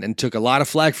 and took a lot of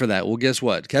flack for that. Well, guess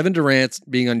what? Kevin Durant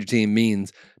being on your team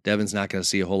means Devin's not going to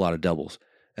see a whole lot of doubles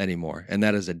anymore. And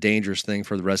that is a dangerous thing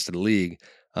for the rest of the league.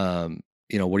 What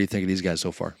do you think of these guys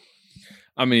so far?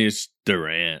 I mean, it's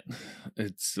Durant.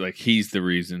 It's like he's the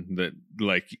reason that,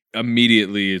 like,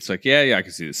 immediately it's like, yeah, I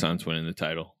can see the Suns winning the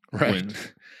title. Right.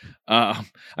 I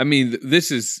mean,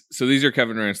 these are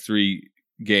Kevin Durant's 3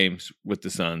 games with the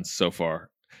Suns so far.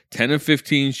 10 of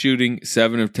 15 shooting,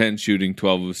 7 of 10 shooting,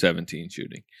 12 of 17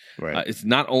 shooting. Right. It's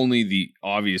not only the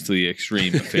obviously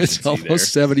extreme efficiency it's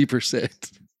almost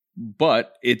 70%.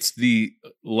 But it's the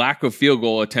lack of field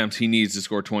goal attempts he needs to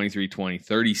score 23-20,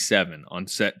 37 on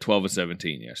set 12 of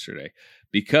 17 yesterday.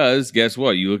 Because guess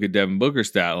what? You look at Devin Booker's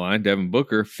stat line. Devin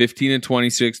Booker, 15 and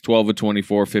 26, 12 of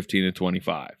 24, 15 and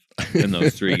 25 in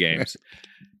those 3 games.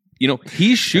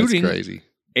 He's shooting crazy.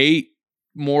 8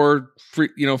 more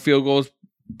field goals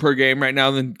per game right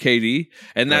now than KD.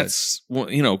 And that's,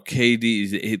 KD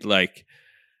is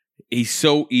he's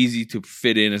so easy to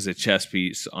fit in as a chess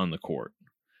piece on the court.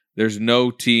 There's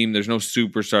no team, there's no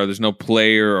superstar, there's no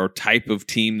player or type of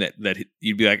team that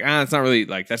you'd be like, it's not really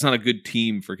that's not a good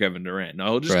team for Kevin Durant.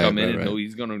 No, he'll just come in and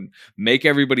he's going to make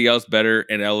everybody else better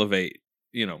and elevate,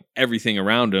 everything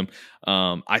around him.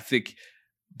 I think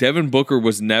Devin Booker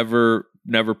was never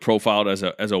profiled as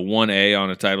a 1A on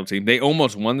a title team. They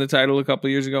almost won the title a couple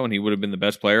of years ago, and he would have been the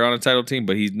best player on a title team,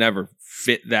 but he's never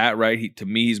fit that right. To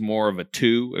me, he's more of a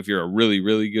 2 if you're a really,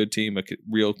 really good team, a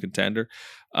real contender.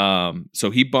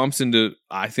 So he bumps into,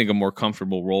 I think, a more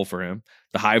comfortable role for him.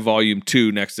 The high volume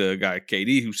 2 next to a guy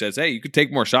KD who says, hey, you could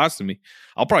take more shots than me.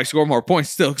 I'll probably score more points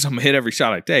still because I'm going to hit every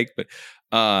shot I take. But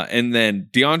and then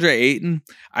DeAndre Ayton,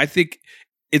 I think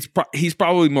he's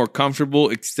probably more comfortable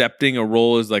accepting a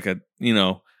role as like a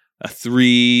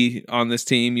 3 on this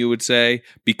team, you would say,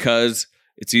 because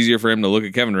it's easier for him to look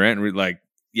at Kevin Durant and like,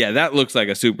 yeah, that looks like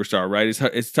a superstar, right?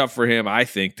 It's tough for him, I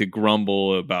think, to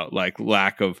grumble about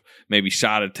lack of maybe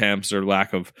shot attempts or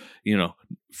lack of,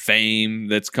 fame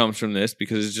that comes from this,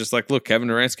 because it's just like, look, Kevin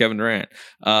Durant's Kevin Durant.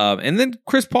 And then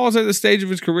Chris Paul's at the stage of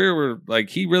his career where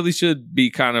he really should be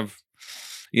kind of,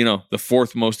 the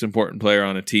 4th most important player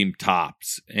on a team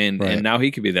tops. And now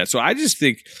he could be that. So I just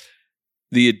think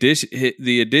the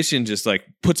addition just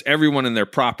puts everyone in their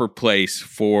proper place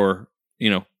for,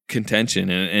 contention.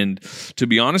 And to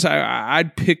be honest,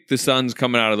 I'd pick the Suns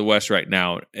coming out of the West right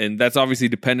now. And that's obviously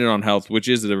dependent on health, which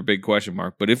is a big question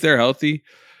mark. But if they're healthy,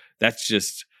 that's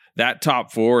just that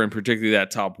top 4, and particularly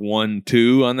that top 1,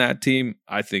 2 on that team,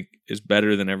 I think is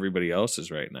better than everybody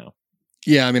else's right now.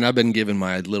 Yeah, I mean, I've been given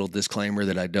my little disclaimer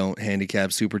that I don't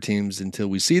handicap super teams until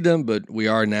we see them, but we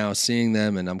are now seeing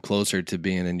them, and I'm closer to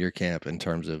being in your camp in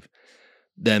terms of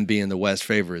them being the West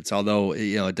favorites. Although,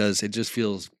 it just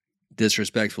feels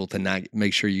disrespectful to not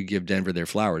make sure you give Denver their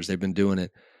flowers. They've been doing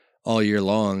it all year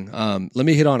long. Let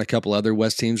me hit on a couple other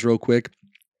West teams real quick,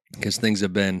 because things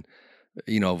have been,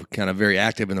 kind of very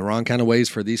active in the wrong kind of ways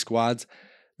for these squads.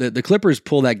 The Clippers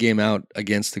pull that game out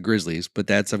against the Grizzlies, but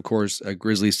that's, of course, a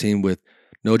Grizzlies team with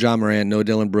no John Morant, no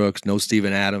Dylan Brooks, no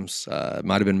Steven Adams.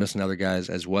 Might have been missing other guys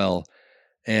as well.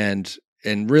 And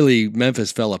really,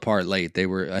 Memphis fell apart late. They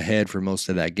were ahead for most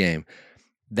of that game.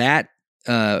 That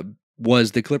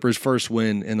was the Clippers' first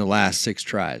win in the last 6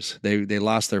 tries. They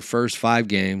lost their first 5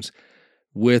 games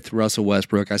with Russell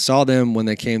Westbrook. I saw them when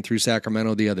they came through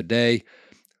Sacramento the other day.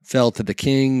 Fell to the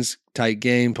Kings, tight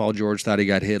game. Paul George thought he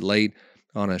got hit late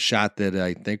on a shot that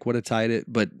I think would have tied it.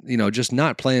 But, just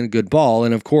not playing good ball.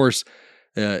 And, of course,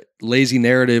 lazy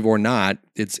narrative or not,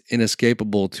 it's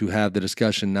inescapable to have the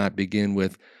discussion not begin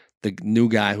with the new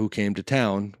guy who came to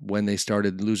town when they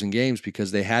started losing games,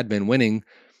 because they had been winning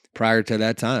prior to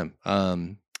that time.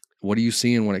 What are you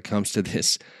seeing when it comes to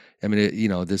this? I mean,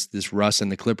 this Russ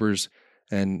and the Clippers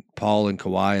and Paul and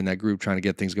Kawhi and that group trying to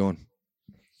get things going.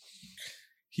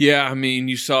 Yeah, I mean,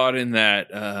 you saw it in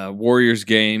that Warriors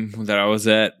game that I was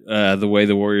at, the way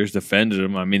the Warriors defended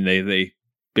them. I mean, they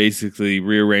basically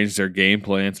rearranged their game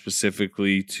plan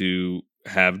specifically to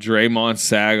have Draymond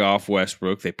sag off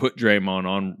Westbrook. They put Draymond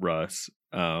on Russ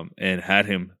and had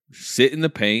him sit in the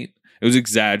paint. It was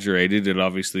exaggerated. It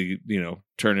obviously,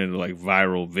 turned into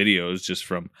viral videos just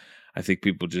from, I think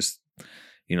people just,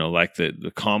 like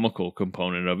the comical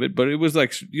component of it. But it was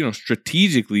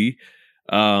strategically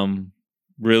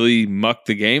really mucked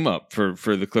the game up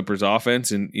for the Clippers offense.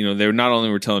 And, they not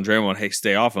only were telling Draymond, hey,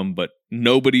 stay off him, but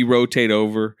nobody rotate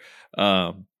over.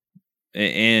 And,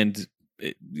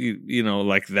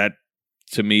 that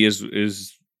to me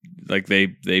is like they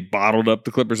bottled up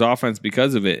the Clippers offense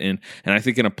because of it. And I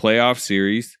think in a playoff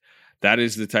series, that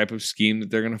is the type of scheme that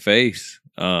they're going to face.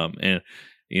 And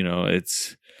you know,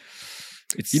 it's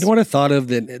you know what I thought of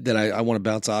that I want to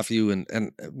bounce off you,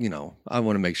 and you know, I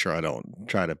want to make sure I don't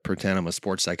try to pretend I'm a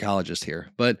sports psychologist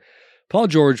here, but Paul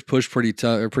George pushed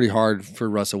pretty hard for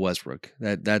Russell Westbrook.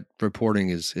 That reporting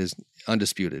is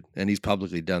undisputed, and he's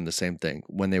publicly done the same thing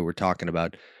when they were talking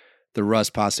about the Russ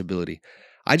possibility.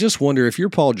 I just wonder if you're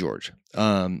Paul George,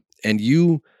 and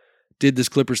you did this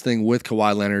Clippers thing with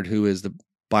Kawhi Leonard, who is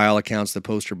by all accounts the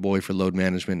poster boy for load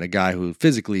management, a guy who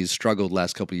physically has struggled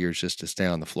last couple of years just to stay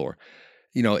on the floor.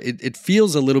 You know, it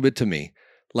feels a little bit to me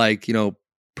like, you know,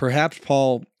 perhaps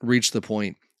Paul reached the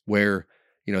point where,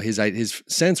 you know, his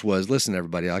sense was, listen,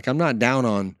 everybody, like, I'm not down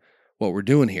on what we're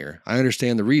doing here. I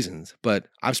understand the reasons, but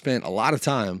I've spent a lot of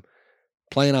time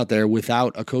playing out there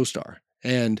without a co-star.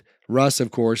 And Russ,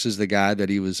 of course, is the guy that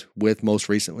he was with most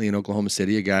recently in Oklahoma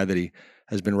City, a guy that he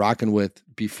has been rocking with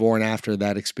before and after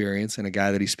that experience, and a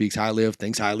guy that he speaks highly of,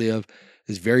 thinks highly of,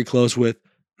 is very close with.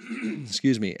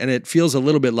 Excuse me. And it feels a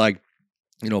little bit like,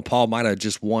 you know, Paul might have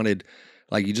just wanted,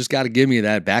 like, you just got to give me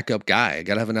that backup guy. I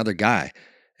got to have another guy.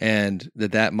 And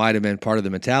that might have been part of the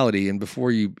mentality. And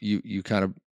before you kind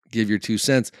of give your 2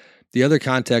 cents, the other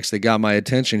context that got my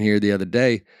attention here the other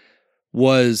day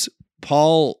was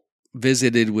Paul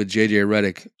visited with JJ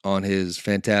Redick on his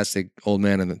fantastic Old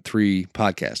Man and the Three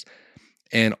podcast.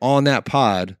 And on that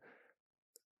pod,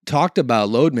 talked about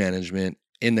load management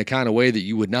in the kind of way that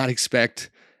you would not expect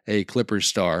a Clippers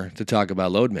star to talk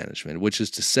about load management, which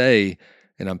is to say,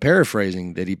 and I'm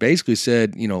paraphrasing, that he basically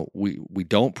said, you know, we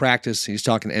don't practice. He's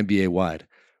talking NBA wide.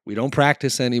 We don't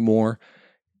practice anymore.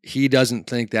 He doesn't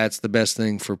think that's the best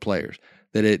thing for players,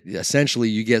 that it essentially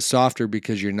you get softer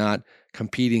because you're not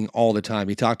competing all the time.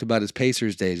 He talked about his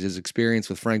Pacers days, his experience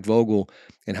with Frank Vogel,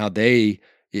 and how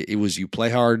it was you play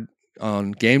hard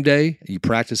on game day, you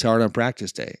practice hard on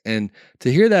practice day. And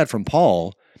to hear that from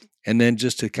Paul, and then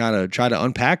just to kind of try to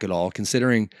unpack it all,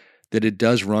 considering that it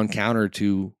does run counter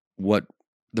to what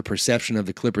the perception of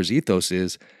the Clippers ethos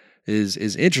is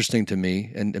interesting to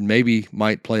me, and maybe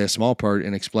might play a small part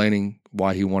in explaining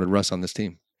why he wanted Russ on this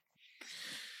team.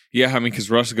 Yeah, I mean,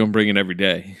 because Russ is going to bring it every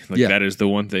day. Like, that is the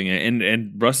one thing.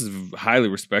 And Russ is highly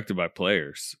respected by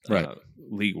players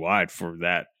league-wide for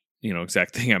that, you know,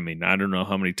 exact thing. I mean, I don't know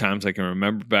how many times I can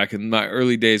remember back in my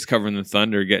early days covering the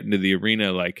Thunder, getting to the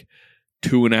arena like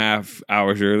 2.5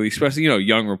 hours early, especially, you know,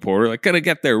 young reporter, like, gonna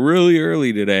get there really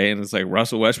early today. And it's like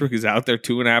Russell Westbrook is out there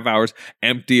 2.5 hours,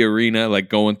 empty arena, like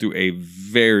going through a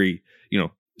very, you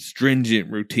know,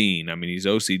 stringent routine. I mean, he's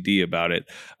OCD about it.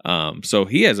 So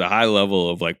he has a high level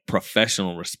of like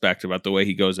professional respect about the way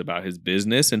he goes about his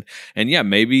business. And yeah,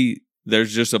 maybe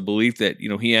there's just a belief that, you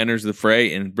know, he enters the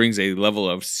fray and brings a level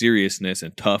of seriousness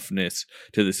and toughness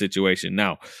to the situation.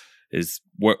 Now, is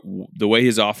what the way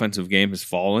his offensive game has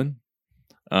fallen,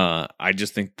 I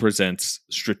just think presents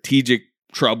strategic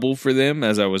trouble for them,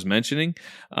 as I was mentioning.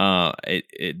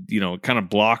 It you know, kind of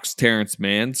blocks Terrence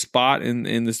Mann's spot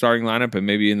in the starting lineup and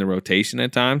maybe in the rotation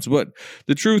at times. But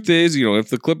the truth is, you know, if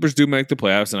the Clippers do make the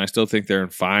playoffs, and I still think they're in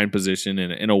fine position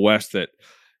in a West that,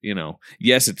 you know,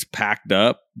 yes, it's packed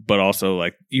up, but also,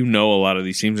 like, you know, a lot of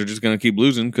these teams are just going to keep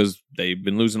losing because they've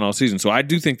been losing all season. So I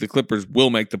do think the Clippers will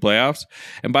make the playoffs.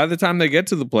 And by the time they get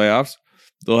to the playoffs,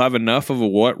 they'll have enough of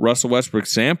a Russell Westbrook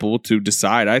sample to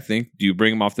decide, I think, do you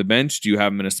bring him off the bench? Do you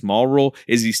have him in a small role?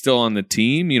 Is he still on the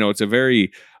team? You know, it's a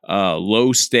very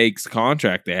low stakes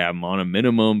contract they have him on, a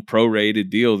minimum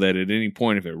prorated deal that at any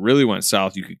point, if it really went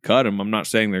south, you could cut him. I'm not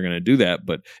saying they're going to do that,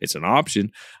 but it's an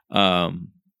option.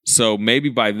 So maybe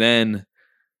by then,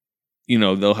 you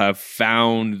know, they'll have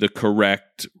found the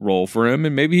correct role for him,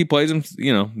 and maybe he plays him.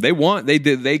 You know,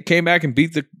 they came back and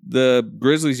beat the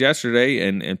Grizzlies yesterday,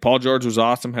 and Paul George was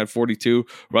awesome, had 42.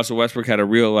 Russell Westbrook had a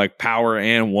real, like, power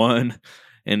and one,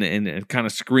 and kind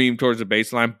of screamed towards the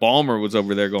baseline. Ballmer was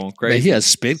over there going crazy. Man, he has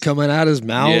spit coming out his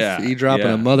mouth. Yeah, he dropping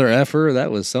a mother effer.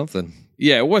 That was something.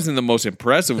 Yeah, it wasn't the most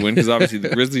impressive win because obviously the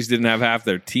Grizzlies didn't have half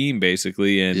their team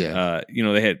basically, and you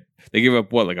know, they gave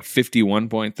up like a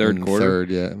 51-point third quarter.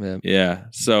 Yeah.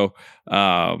 So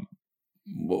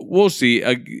we'll see.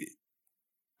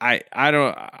 I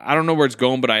don't know where it's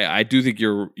going, but I do think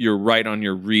you're right on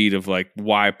your read of like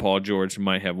why Paul George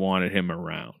might have wanted him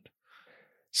around.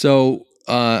 So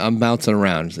I'm bouncing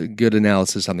around. Good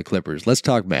analysis on the Clippers. Let's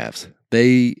talk Mavs.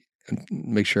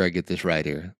 Make sure I get this right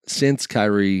here. Since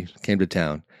Kyrie came to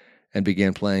town and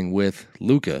began playing with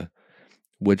Luka,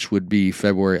 which would be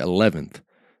February 11th,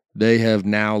 they have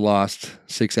now lost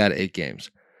 6 out of 8 games.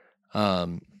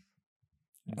 That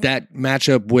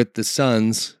matchup with the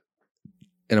Suns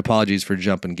and apologies for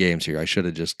jumping games here. I should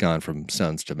have just gone from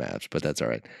Suns to Mavs, but that's all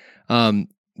right.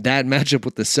 That matchup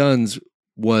with the Suns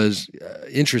was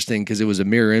interesting because it was a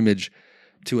mirror image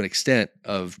to an extent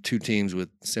of two teams with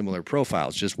similar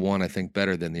profiles, just one I think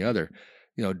better than the other.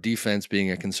 Defense being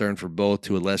a concern for both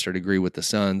to a lesser degree with the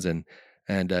Suns, and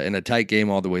in a tight game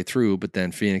all the way through, but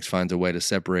then Phoenix finds a way to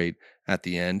separate at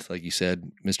the end. Like you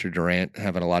said, Mr. Durant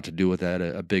having a lot to do with that,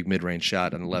 a big mid-range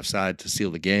shot on the left side to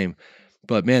seal the game.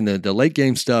 But man, the late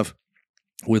game stuff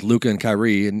with Luka and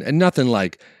Kyrie, and nothing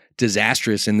like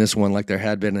disastrous in this one like there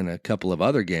had been in a couple of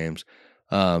other games.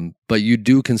 But you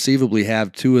do conceivably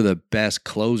have two of the best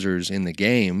closers in the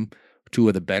game, two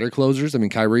of the better closers. I mean,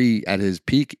 Kyrie at his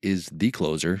peak is the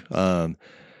closer,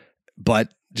 but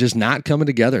just not coming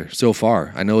together so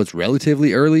far. I know it's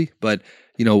relatively early, but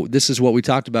this is what we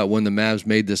talked about when the Mavs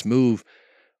made this move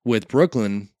with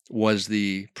Brooklyn, was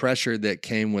the pressure that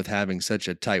came with having such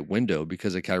a tight window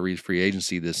because of Kyrie's free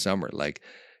agency this summer. Like,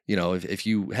 if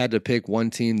you had to pick one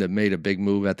team that made a big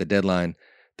move at the deadline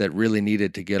that really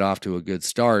needed to get off to a good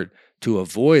start to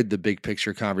avoid the big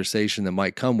picture conversation that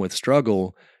might come with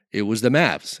struggle, it was the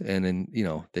Mavs. And then,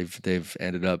 they've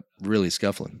ended up really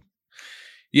scuffling.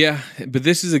 Yeah, but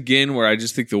this is again where I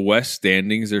just think the West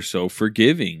standings are so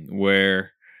forgiving,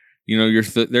 where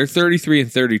they're 33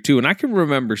 and 32, and I can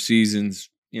remember seasons.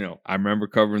 I remember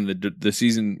covering the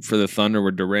season for the Thunder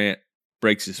where Durant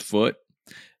breaks his foot,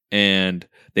 and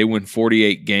they win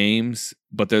 48 games,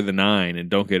 but they're the 9 and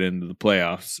don't get into the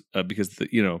playoffs because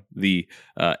the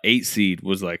 8 seed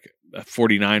was like a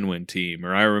 49 win team.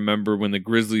 Or I remember when the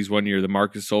Grizzlies one year, the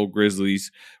Marcus Gasol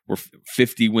Grizzlies were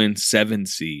 50 win 7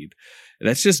 seed.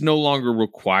 That's just no longer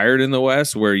required in the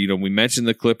West, where, we mentioned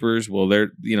the Clippers. Well, they're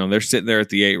sitting there at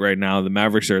the 8 right now. The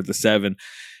Mavericks are at the 7.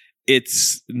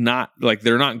 It's not like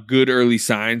they're not good early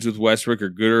signs with Westbrook or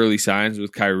good early signs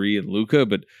with Kyrie and Luka,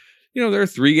 but they're a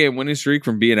 3-game winning streak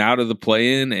from being out of the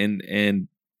play-in, and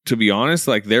to be honest,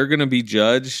 like, they're going to be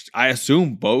judged, I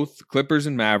assume, both Clippers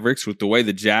and Mavericks, with the way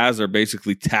the Jazz are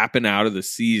basically tapping out of the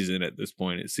season at this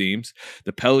point, it seems.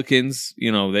 The Pelicans,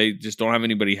 they just don't have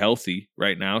anybody healthy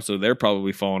right now, so they're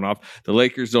probably falling off. The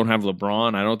Lakers don't have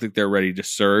LeBron. I don't think they're ready to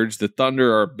surge. The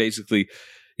Thunder are basically,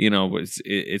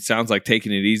 it sounds like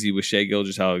taking it easy with Shai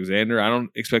Gilgeous-Alexander. I don't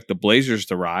expect the Blazers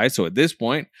to rise. So at this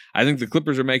point, I think the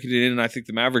Clippers are making it in, and I think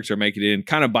the Mavericks are making it in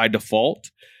kind of by default.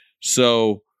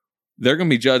 So they're going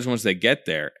to be judged once they get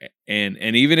there. And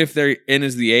even if they're in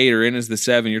as the 8 or in as the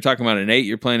 7, you're talking about an 8,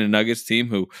 you're playing a Nuggets team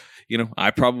who, I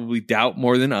probably doubt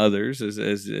more than others,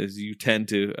 as you tend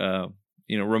to,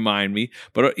 remind me.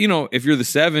 But, if you're the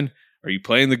 7, are you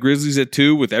playing the Grizzlies at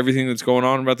 2 with everything that's going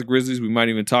on about the Grizzlies? We might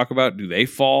even talk about, do they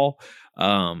fall?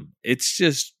 It's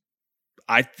just,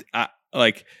 I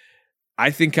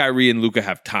think Kyrie and Luka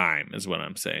have time, is what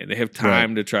I'm saying. They have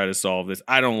time to try to solve this.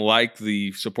 I don't like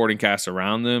the supporting cast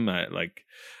around them.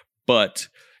 But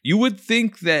you would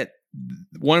think that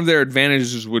one of their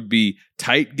advantages would be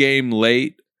tight game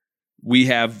late. We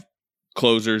have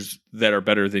closers that are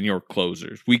better than your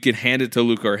closers. We can hand it to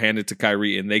Luka or hand it to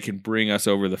Kyrie, and they can bring us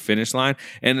over the finish line.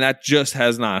 And that just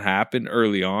has not happened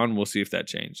early on. We'll see if that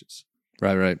changes.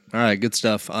 Right. All right, good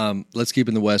stuff. Let's keep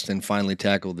in the West and finally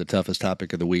tackle the toughest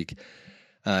topic of the week.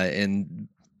 And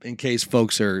in case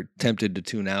folks are tempted to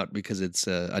tune out because it's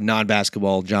a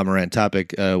non-basketball Ja Morant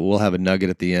topic, we'll have a nugget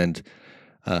at the end,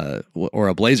 or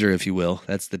a blazer, if you will.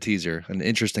 That's the teaser. An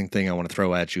interesting thing I want to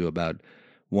throw at you about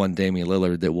one Damian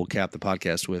Lillard that we'll cap the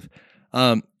podcast with.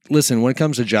 Listen, when it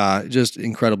comes to Ja, just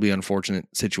incredibly unfortunate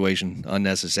situation,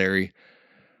 unnecessary.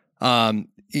 Everybody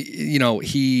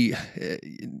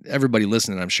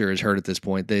listening, I'm sure, has heard at this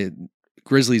point. The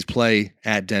Grizzlies play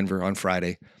at Denver on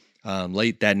Friday.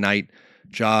 Late that night,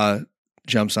 Ja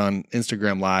jumps on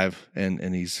Instagram Live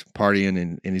and he's partying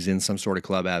and he's in some sort of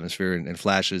club atmosphere and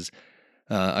flashes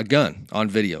a gun on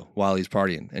video while he's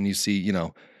partying. And you see,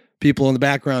 people in the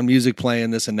background, music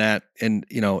playing, this and that. And,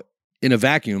 in a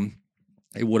vacuum,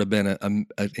 it would have been an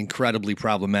incredibly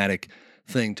problematic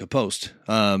thing to post.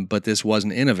 But this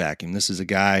wasn't in a vacuum. This is a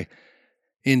guy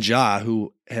in Ja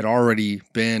who had already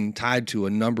been tied to a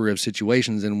number of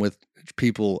situations and with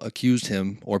people accused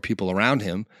him or people around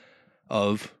him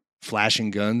of flashing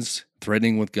guns,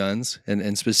 threatening with guns.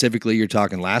 And specifically, you're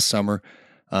talking last summer,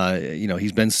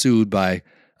 he's been sued by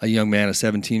a young man, a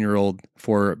 17-year-old,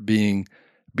 for being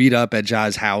beat up at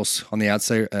Ja's house on the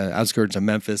outskirts of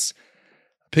Memphis.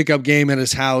 Pickup game at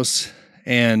his house.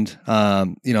 And,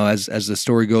 as the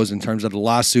story goes in terms of the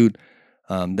lawsuit,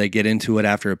 they get into it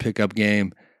after a pickup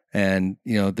game. And,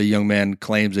 the young man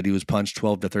claims that he was punched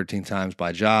 12 to 13 times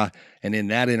by Ja. And in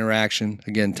that interaction,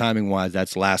 again, timing-wise,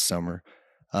 that's last summer.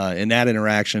 In that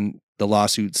interaction, the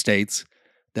lawsuit states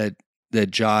that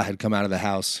Ja had come out of the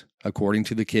house, according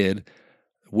to the kid,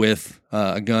 with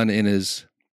a gun in his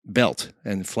belt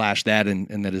and flashed that,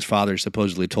 and that his father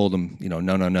supposedly told him,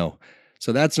 no.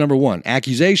 So that's number one.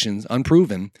 Accusations,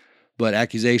 unproven, but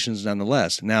accusations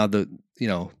nonetheless. Now, the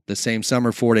same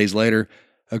summer, 4 days later,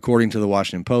 according to the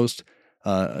Washington Post,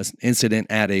 an incident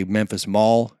at a Memphis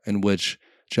mall in which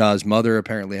Ja's mother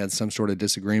apparently had some sort of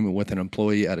disagreement with an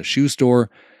employee at a shoe store,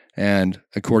 and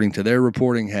according to their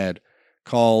reporting, had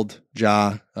called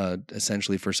Ja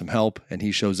essentially for some help, and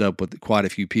he shows up with quite a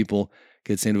few people,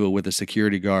 gets into it with a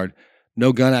security guard.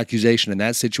 No gun accusation in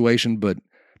that situation, but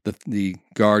the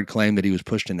guard claimed that he was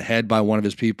pushed in the head by one of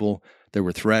his people. There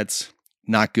were threats.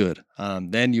 Not good.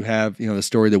 Then you have the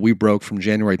story that we broke from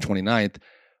January 29th,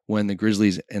 when the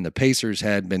Grizzlies and the Pacers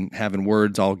had been having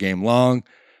words all game long.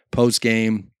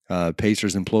 Post-game,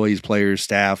 Pacers employees, players,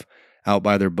 staff out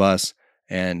by their bus,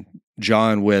 and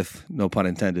John, with no pun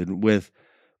intended, with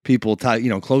people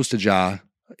close to Ja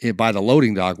by the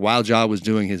loading dock while Ja was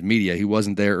doing his media. He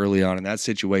wasn't there early on in that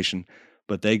situation,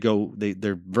 but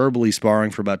they're verbally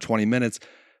sparring for about 20 minutes.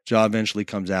 Ja eventually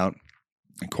comes out,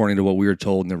 according to what we were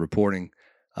told in the reporting,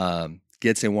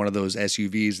 gets in one of those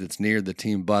SUVs that's near the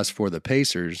team bus for the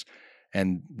Pacers,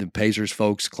 and the Pacers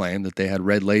folks claim that they had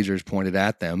red lasers pointed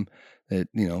at them that,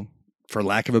 for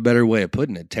lack of a better way of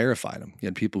putting it, terrified them. You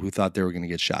had people who thought they were going to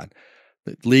get shot.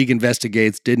 The league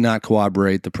investigates, did not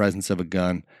corroborate the presence of a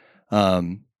gun.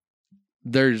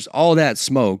 There's all that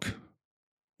smoke,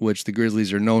 which the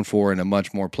Grizzlies are known for in a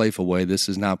much more playful way. This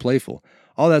is not playful.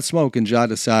 All that smoke, and Ja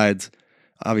decides,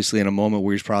 obviously in a moment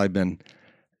where he's probably been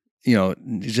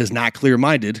he's just not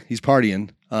clear-minded, he's partying,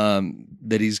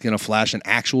 that he's going to flash an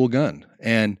actual gun.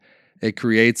 And it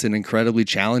creates an incredibly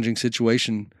challenging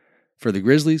situation for the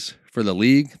Grizzlies, for the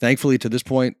league. Thankfully, to this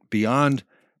point, beyond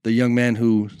the young man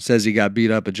who says he got beat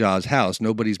up at Ja's house,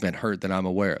 nobody's been hurt that I'm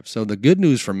aware of. So the good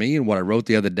news for me, and what I wrote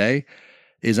the other day,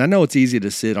 is I know it's easy to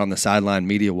sit on the sideline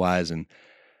media-wise, and,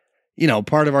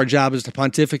 part of our job is to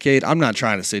pontificate. I'm not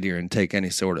trying to sit here and take any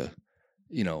sort of,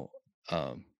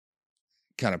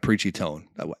 kind of preachy tone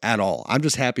at all. I'm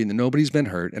just happy that nobody's been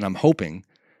hurt, and I'm hoping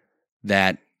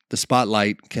that the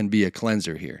spotlight can be a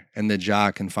cleanser here, and that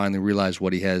Ja can finally realize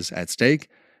what he has at stake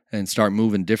and start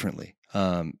moving differently.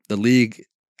 The league,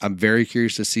 I'm very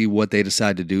curious to see what they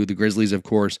decide to do. The Grizzlies, of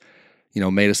course,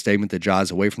 made a statement that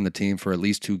Ja's away from the team for at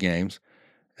least 2 games.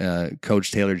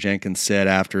 Coach Taylor Jenkins said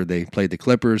after they played the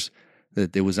Clippers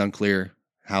that it was unclear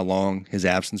how long his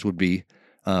absence would be.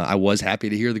 I was happy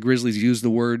to hear the Grizzlies use the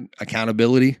word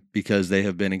accountability, because they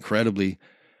have been incredibly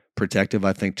protective,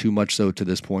 I think too much so to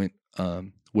this point,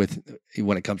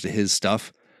 when it comes to his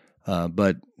stuff.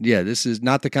 But yeah, this is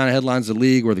not the kind of headlines the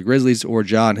league or the Grizzlies or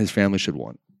Ja and his family should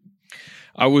want.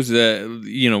 I was,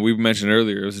 we mentioned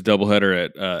earlier, it was a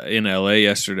doubleheader in LA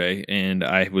yesterday, and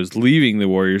I was leaving the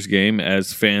Warriors game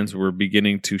as fans were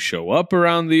beginning to show up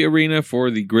around the arena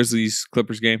for the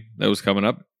Grizzlies-Clippers game that was coming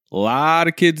up. A lot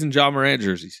of kids in Ja Morant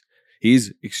jerseys.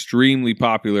 He's extremely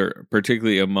popular,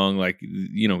 particularly among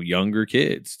younger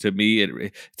kids. To me,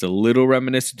 it's a little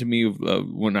reminiscent to me of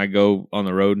when I go on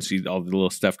the road and see all the little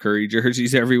Steph Curry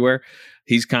jerseys everywhere.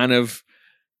 He's kind of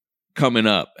coming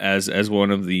up as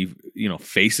one of the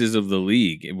faces of the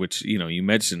league, which you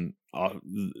mentioned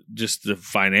just the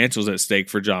financials at stake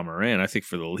for Ja Morant. I think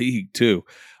for the league too.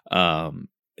 I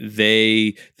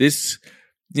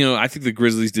think the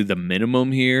Grizzlies did the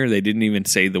minimum here. They didn't even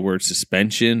say the word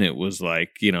suspension. It was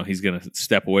like, he's going to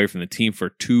step away from the team for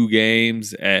 2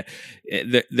 games.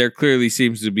 There clearly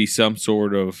seems to be some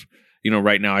sort of,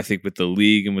 right now, I think with the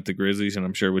league and with the Grizzlies, and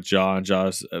I'm sure with Ja and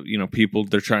Ja's, people,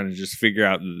 they're trying to just figure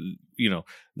out,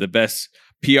 the best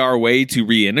PR way to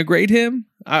reintegrate him,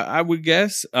 I would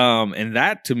guess. And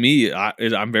that to me,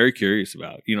 I'm very curious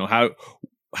about,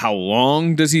 how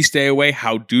long does he stay away?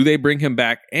 How do they bring him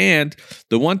back? And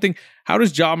the one thing, how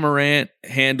does Ja Morant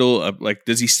handle,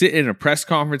 does he sit in a press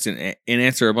conference and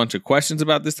answer a bunch of questions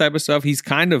about this type of stuff? He's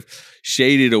kind of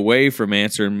shaded away from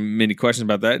answering many questions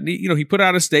about that. He put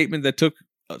out a statement that took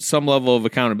some level of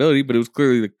accountability, but it was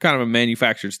clearly kind of a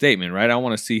manufactured statement, right? I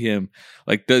want to see him,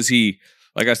 does he,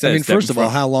 like I said, first of all,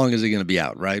 how long is he going to be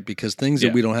out, right? Because things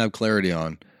that we don't have clarity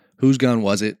on, whose gun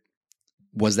was it?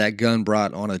 Was that gun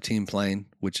brought on a team plane,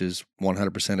 which is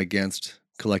 100% against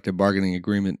collective bargaining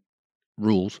agreement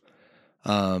rules?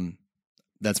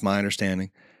 That's my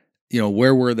understanding.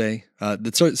 Where were they?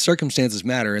 The circumstances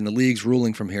matter, and the league's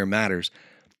ruling from here matters.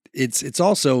 It's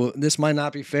also, this might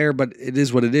not be fair, but it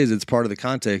is what it is. It's part of the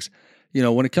context.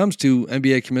 When it comes to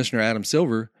NBA Commissioner Adam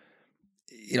Silver,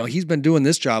 he's been doing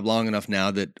this job long enough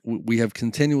now that we have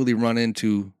continually run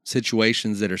into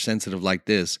situations that are sensitive like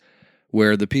this,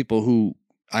 where the people who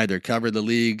either covered the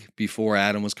league before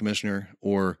Adam was commissioner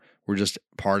or were just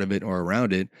part of it or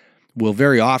around it will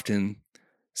very often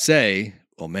say,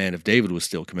 well, man, if David was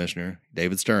still commissioner,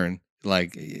 David Stern,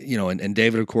 like, and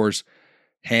David, of course,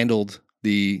 handled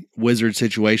the Wizard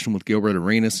situation with Gilbert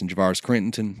Arenas and Javaris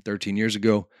Crittenton 13 years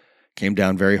ago, came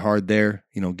down very hard there.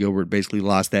 Gilbert basically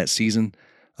lost that season.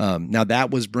 Now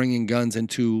that was bringing guns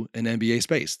into an NBA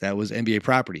space. That was NBA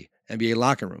property, NBA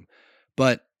locker room.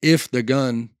 But if this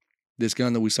gun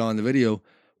that we saw in the video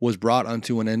was brought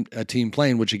onto a team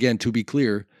plane, which again, to be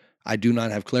clear, I do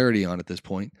not have clarity on at this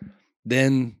point,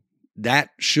 then that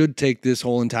should take this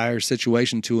whole entire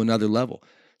situation to another level.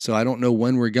 So I don't know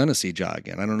when we're going to see Ja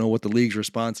again. I don't know what the league's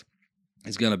response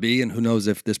is going to be, and who knows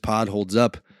if this pod holds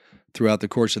up throughout the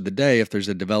course of the day, if there's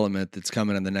a development that's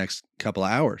coming in the next couple of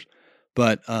hours.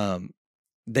 But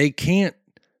they can't,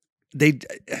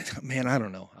 man, I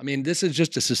don't know. I mean, this is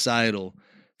just a societal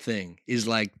thing, is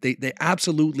like they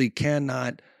absolutely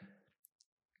cannot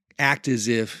act as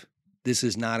if this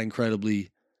is not incredibly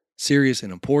serious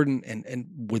and important, and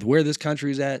with where this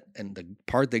country is at and the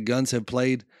part that guns have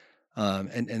played,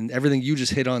 and everything you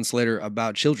just hit on, Slater,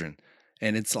 about children.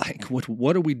 And it's like,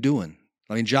 what are we doing?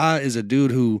 I mean, Ja is a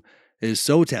dude who is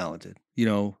so talented,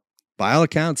 by all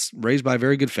accounts, raised by a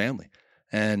very good family.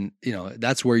 And,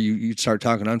 that's where you start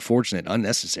talking unfortunate,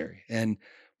 unnecessary.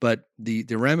 But the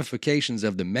ramifications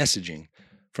of the messaging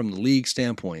from the league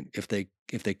standpoint, if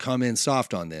they come in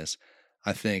soft on this,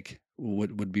 I think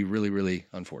would be really, really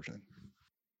unfortunate.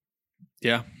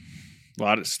 Yeah. A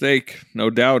lot at stake, no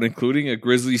doubt, including a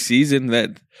Grizzlies season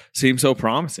that seemed so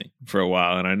promising for a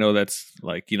while. And I know that's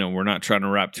like, we're not trying to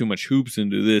wrap too much hoops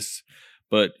into this,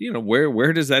 but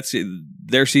where does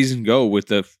their season go with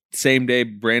the same day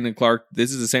Brandon Clark?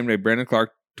 This is the same day Brandon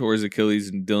Clark tore his Achilles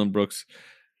and Dylan Brooks,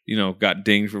 got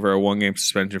dinged for a 1-game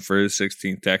suspension for his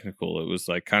 16th technical. It was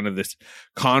like kind of this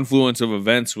confluence of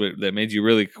events that made you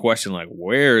really question, like,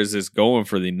 where is this going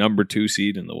for the number 2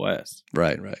 seed in the West?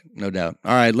 Right. No doubt.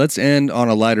 All right, let's end on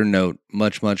a lighter note,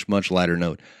 much, much, much lighter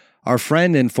note. Our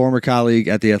friend and former colleague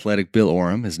at The Athletic, Bill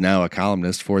Oram, is now a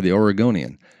columnist for The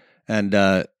Oregonian. And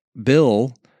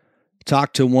Bill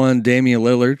talked to one Damian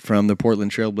Lillard from the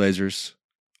Portland Trailblazers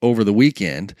over the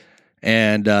weekend,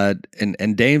 and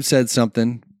Dame said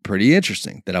something pretty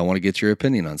interesting that I want to get your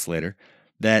opinion on, Slater,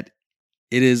 that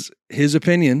it is his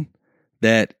opinion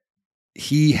that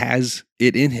he has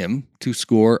it in him to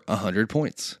score 100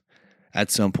 points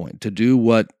at some point, to do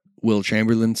what Will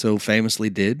Chamberlain so famously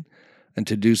did, and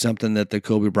to do something that the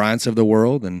Kobe Bryants of the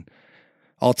world and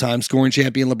all-time scoring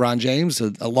champion LeBron James,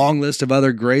 a long list of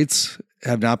other greats,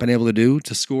 have not been able to do,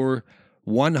 to score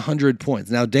 100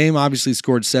 points. Now, Dame obviously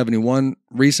scored 71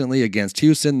 recently against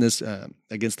Houston.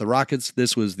 Against the Rockets.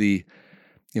 This was the,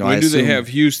 when do they have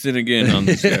Houston again on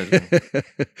the schedule?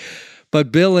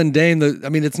 But Bill and Dame,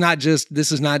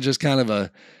 this is not just kind of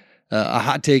a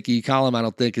hot takey column. I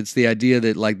don't think it's the idea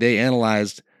that like they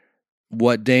analyzed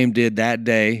what Dame did that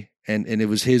day, and it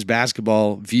was his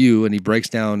basketball view, and he breaks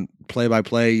down play by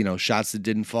play, shots that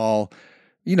didn't fall.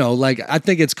 I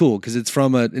think it's cool because it's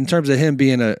in terms of him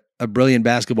being a brilliant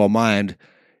basketball mind,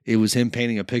 it was him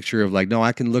painting a picture of like, no,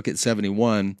 I can look at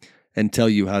 71 and tell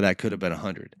you how that could have been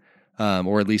 100,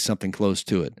 or at least something close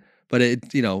to it. But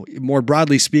more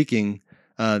broadly speaking,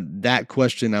 that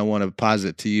question I want to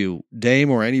posit to you,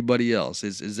 Dame or anybody else,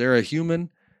 is there a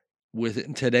human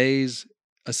within today's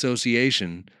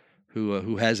association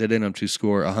who has it in him to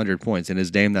score 100 points, and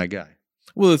is Dame that guy?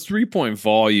 Well, the 3-point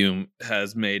volume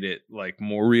has made it like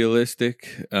more realistic.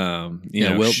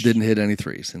 Wilt didn't hit any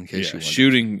threes in case you wondered.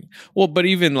 Shooting. Well, but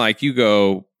even like you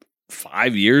go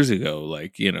 5 years ago,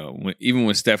 like, even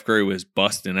when Steph Curry was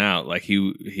busting out, like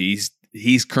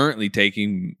he's currently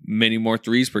taking many more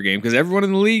threes per game because everyone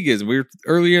in the league is. We were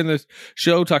earlier in the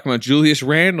show talking about Julius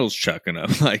Randle's chucking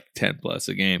up like 10 plus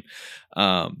a game.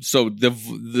 So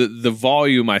the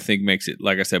volume, I think, makes it,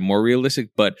 like I said, more realistic.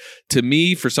 But to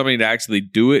me, for somebody to actually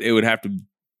do it, it would have to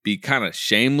be kind of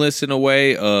shameless in a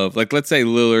way of like, let's say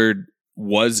Lillard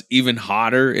was even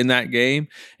hotter in that game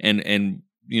and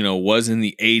was in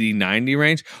the 80-90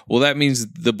 range. Well, that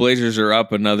means the Blazers are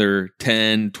up another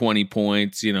 10, 20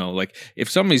 points. Like if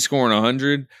somebody's scoring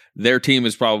 100, their team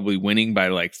is probably winning by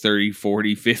like 30,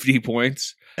 40, 50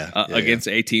 points. Against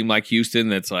a team like Houston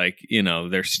that's like,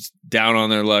 they're down on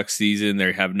their luck season.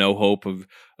 They have no hope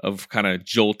of kind of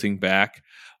jolting back.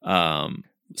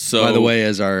 So, by the way,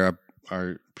 as our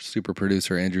super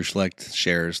producer Andrew Schlecht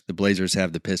shares, the Blazers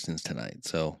have the Pistons tonight.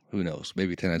 So who knows?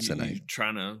 Maybe tonight's the night.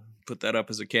 Trying to put that up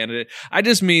as a candidate. I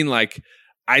just mean like,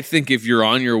 I think if you're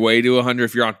on your way to 100,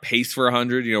 if you're on pace for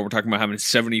 100, we're talking about having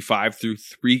 75 through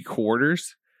 3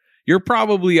 quarters. you're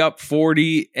probably up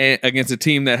 40 against a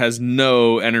team that has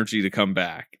no energy to come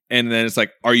back. And then it's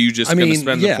like, are you just going to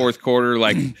spend the fourth quarter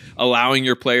like allowing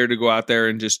your player to go out there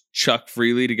and just chuck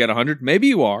freely to get 100? Maybe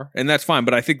you are, and that's fine.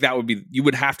 But I think that would be, you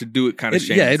would have to do it kind of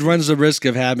shamelessly. Yeah, it runs the risk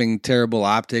of having terrible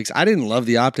optics. I didn't love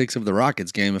the optics of the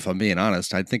Rockets game, if I'm being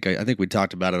honest. I think we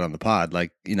talked about it on the pod.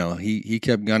 Like, he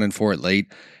kept gunning for it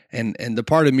late. And the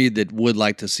part of me that would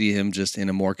like to see him just in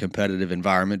a more competitive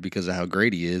environment because of how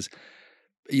great he is,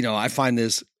 I find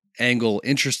this angle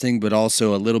interesting, but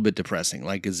also a little bit depressing.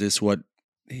 Like, is this what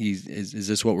is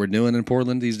this what we're doing in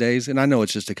Portland these days? And I know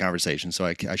it's just a conversation, so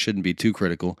I shouldn't be too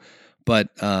critical. But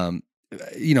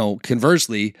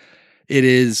conversely, it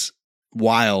is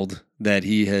wild that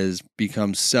he has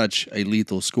become such a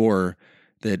lethal scorer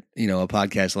that a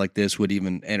podcast like this would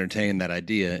even entertain that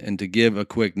idea. And to give a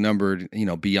quick number,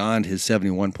 beyond his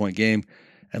 71-point game,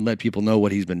 and let people know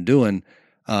what he's been doing.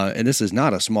 And this is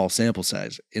not a small sample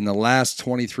size. In the last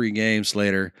 23 games,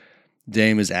 Slater,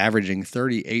 Dame is averaging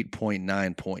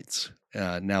 38.9 points.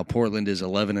 Now Portland is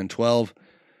 11-12.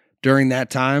 During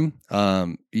that time,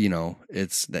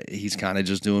 it's that he's kind of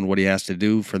just doing what he has to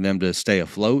do for them to stay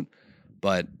afloat.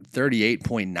 But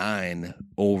 38.9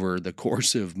 over the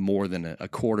course of more than a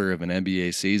quarter of an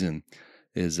NBA season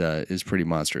is pretty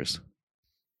monstrous.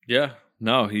 Yeah,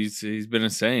 no, he's been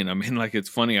insane. I mean, like, it's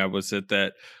funny. I was at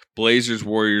that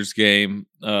Blazers-Warriors game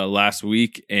last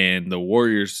week, and the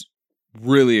Warriors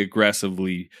really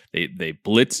aggressively they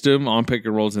blitzed him on pick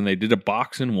and rolls, and they did a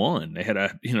box and one. They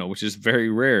had which is very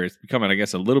rare. It's becoming, I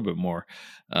guess, a little bit more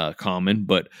common,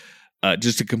 but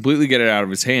just to completely get it out of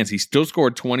his hands, he still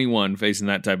scored 21 facing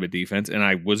that type of defense. And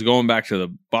I was going back to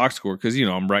the box score because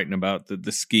I'm writing about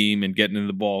the scheme and getting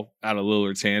the ball out of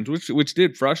Lillard's hands, which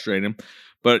did frustrate him.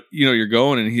 But, you're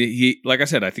going, and he like I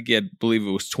said, I think he had, believe it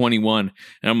was 21.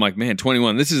 And I'm like, man,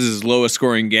 21, this is his lowest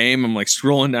scoring game. I'm like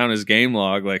scrolling down his game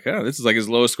log, like, oh, this is like his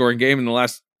lowest scoring game in the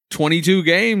last 22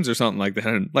 games or something like that.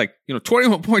 And like,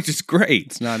 21 points is great.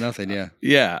 It's not nothing. Yeah.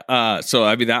 Yeah. So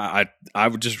I mean, I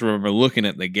would just remember looking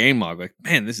at the game log, like,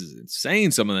 man, this is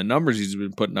insane. Some of the numbers he's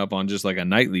been putting up on just like a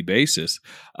nightly basis.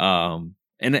 And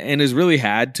has really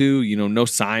had to, no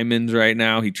Simons right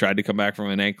now. He tried to come back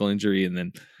from an ankle injury and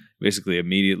then basically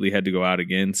immediately had to go out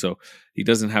again. So he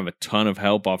doesn't have a ton of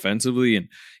help offensively. And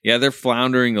yeah, they're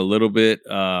floundering a little bit.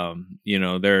 I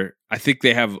think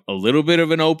they have a little bit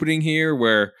of an opening here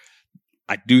where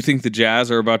I do think the Jazz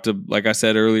are about to, like I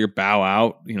said earlier, bow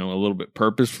out, a little bit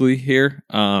purposefully here.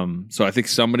 So I think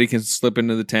somebody can slip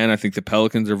into the 10. I think the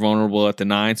Pelicans are vulnerable at the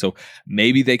 9. So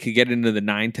maybe they could get into the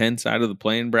 9-10 side of the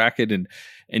playing bracket. And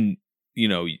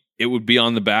it would be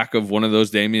on the back of one of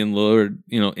those Damian Lillard,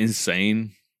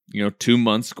 insane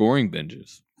 2-month scoring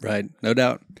binges. Right. No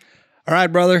doubt. All right,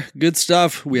 brother. Good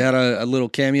stuff. We had a little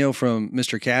cameo from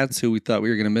Mr. Katz, who we thought we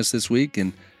were going to miss this week,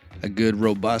 and a good,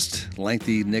 robust,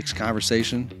 lengthy Knicks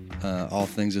conversation. All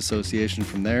things association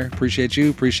from there. Appreciate you.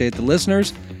 Appreciate the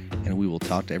listeners. And we will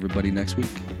talk to everybody next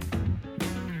week.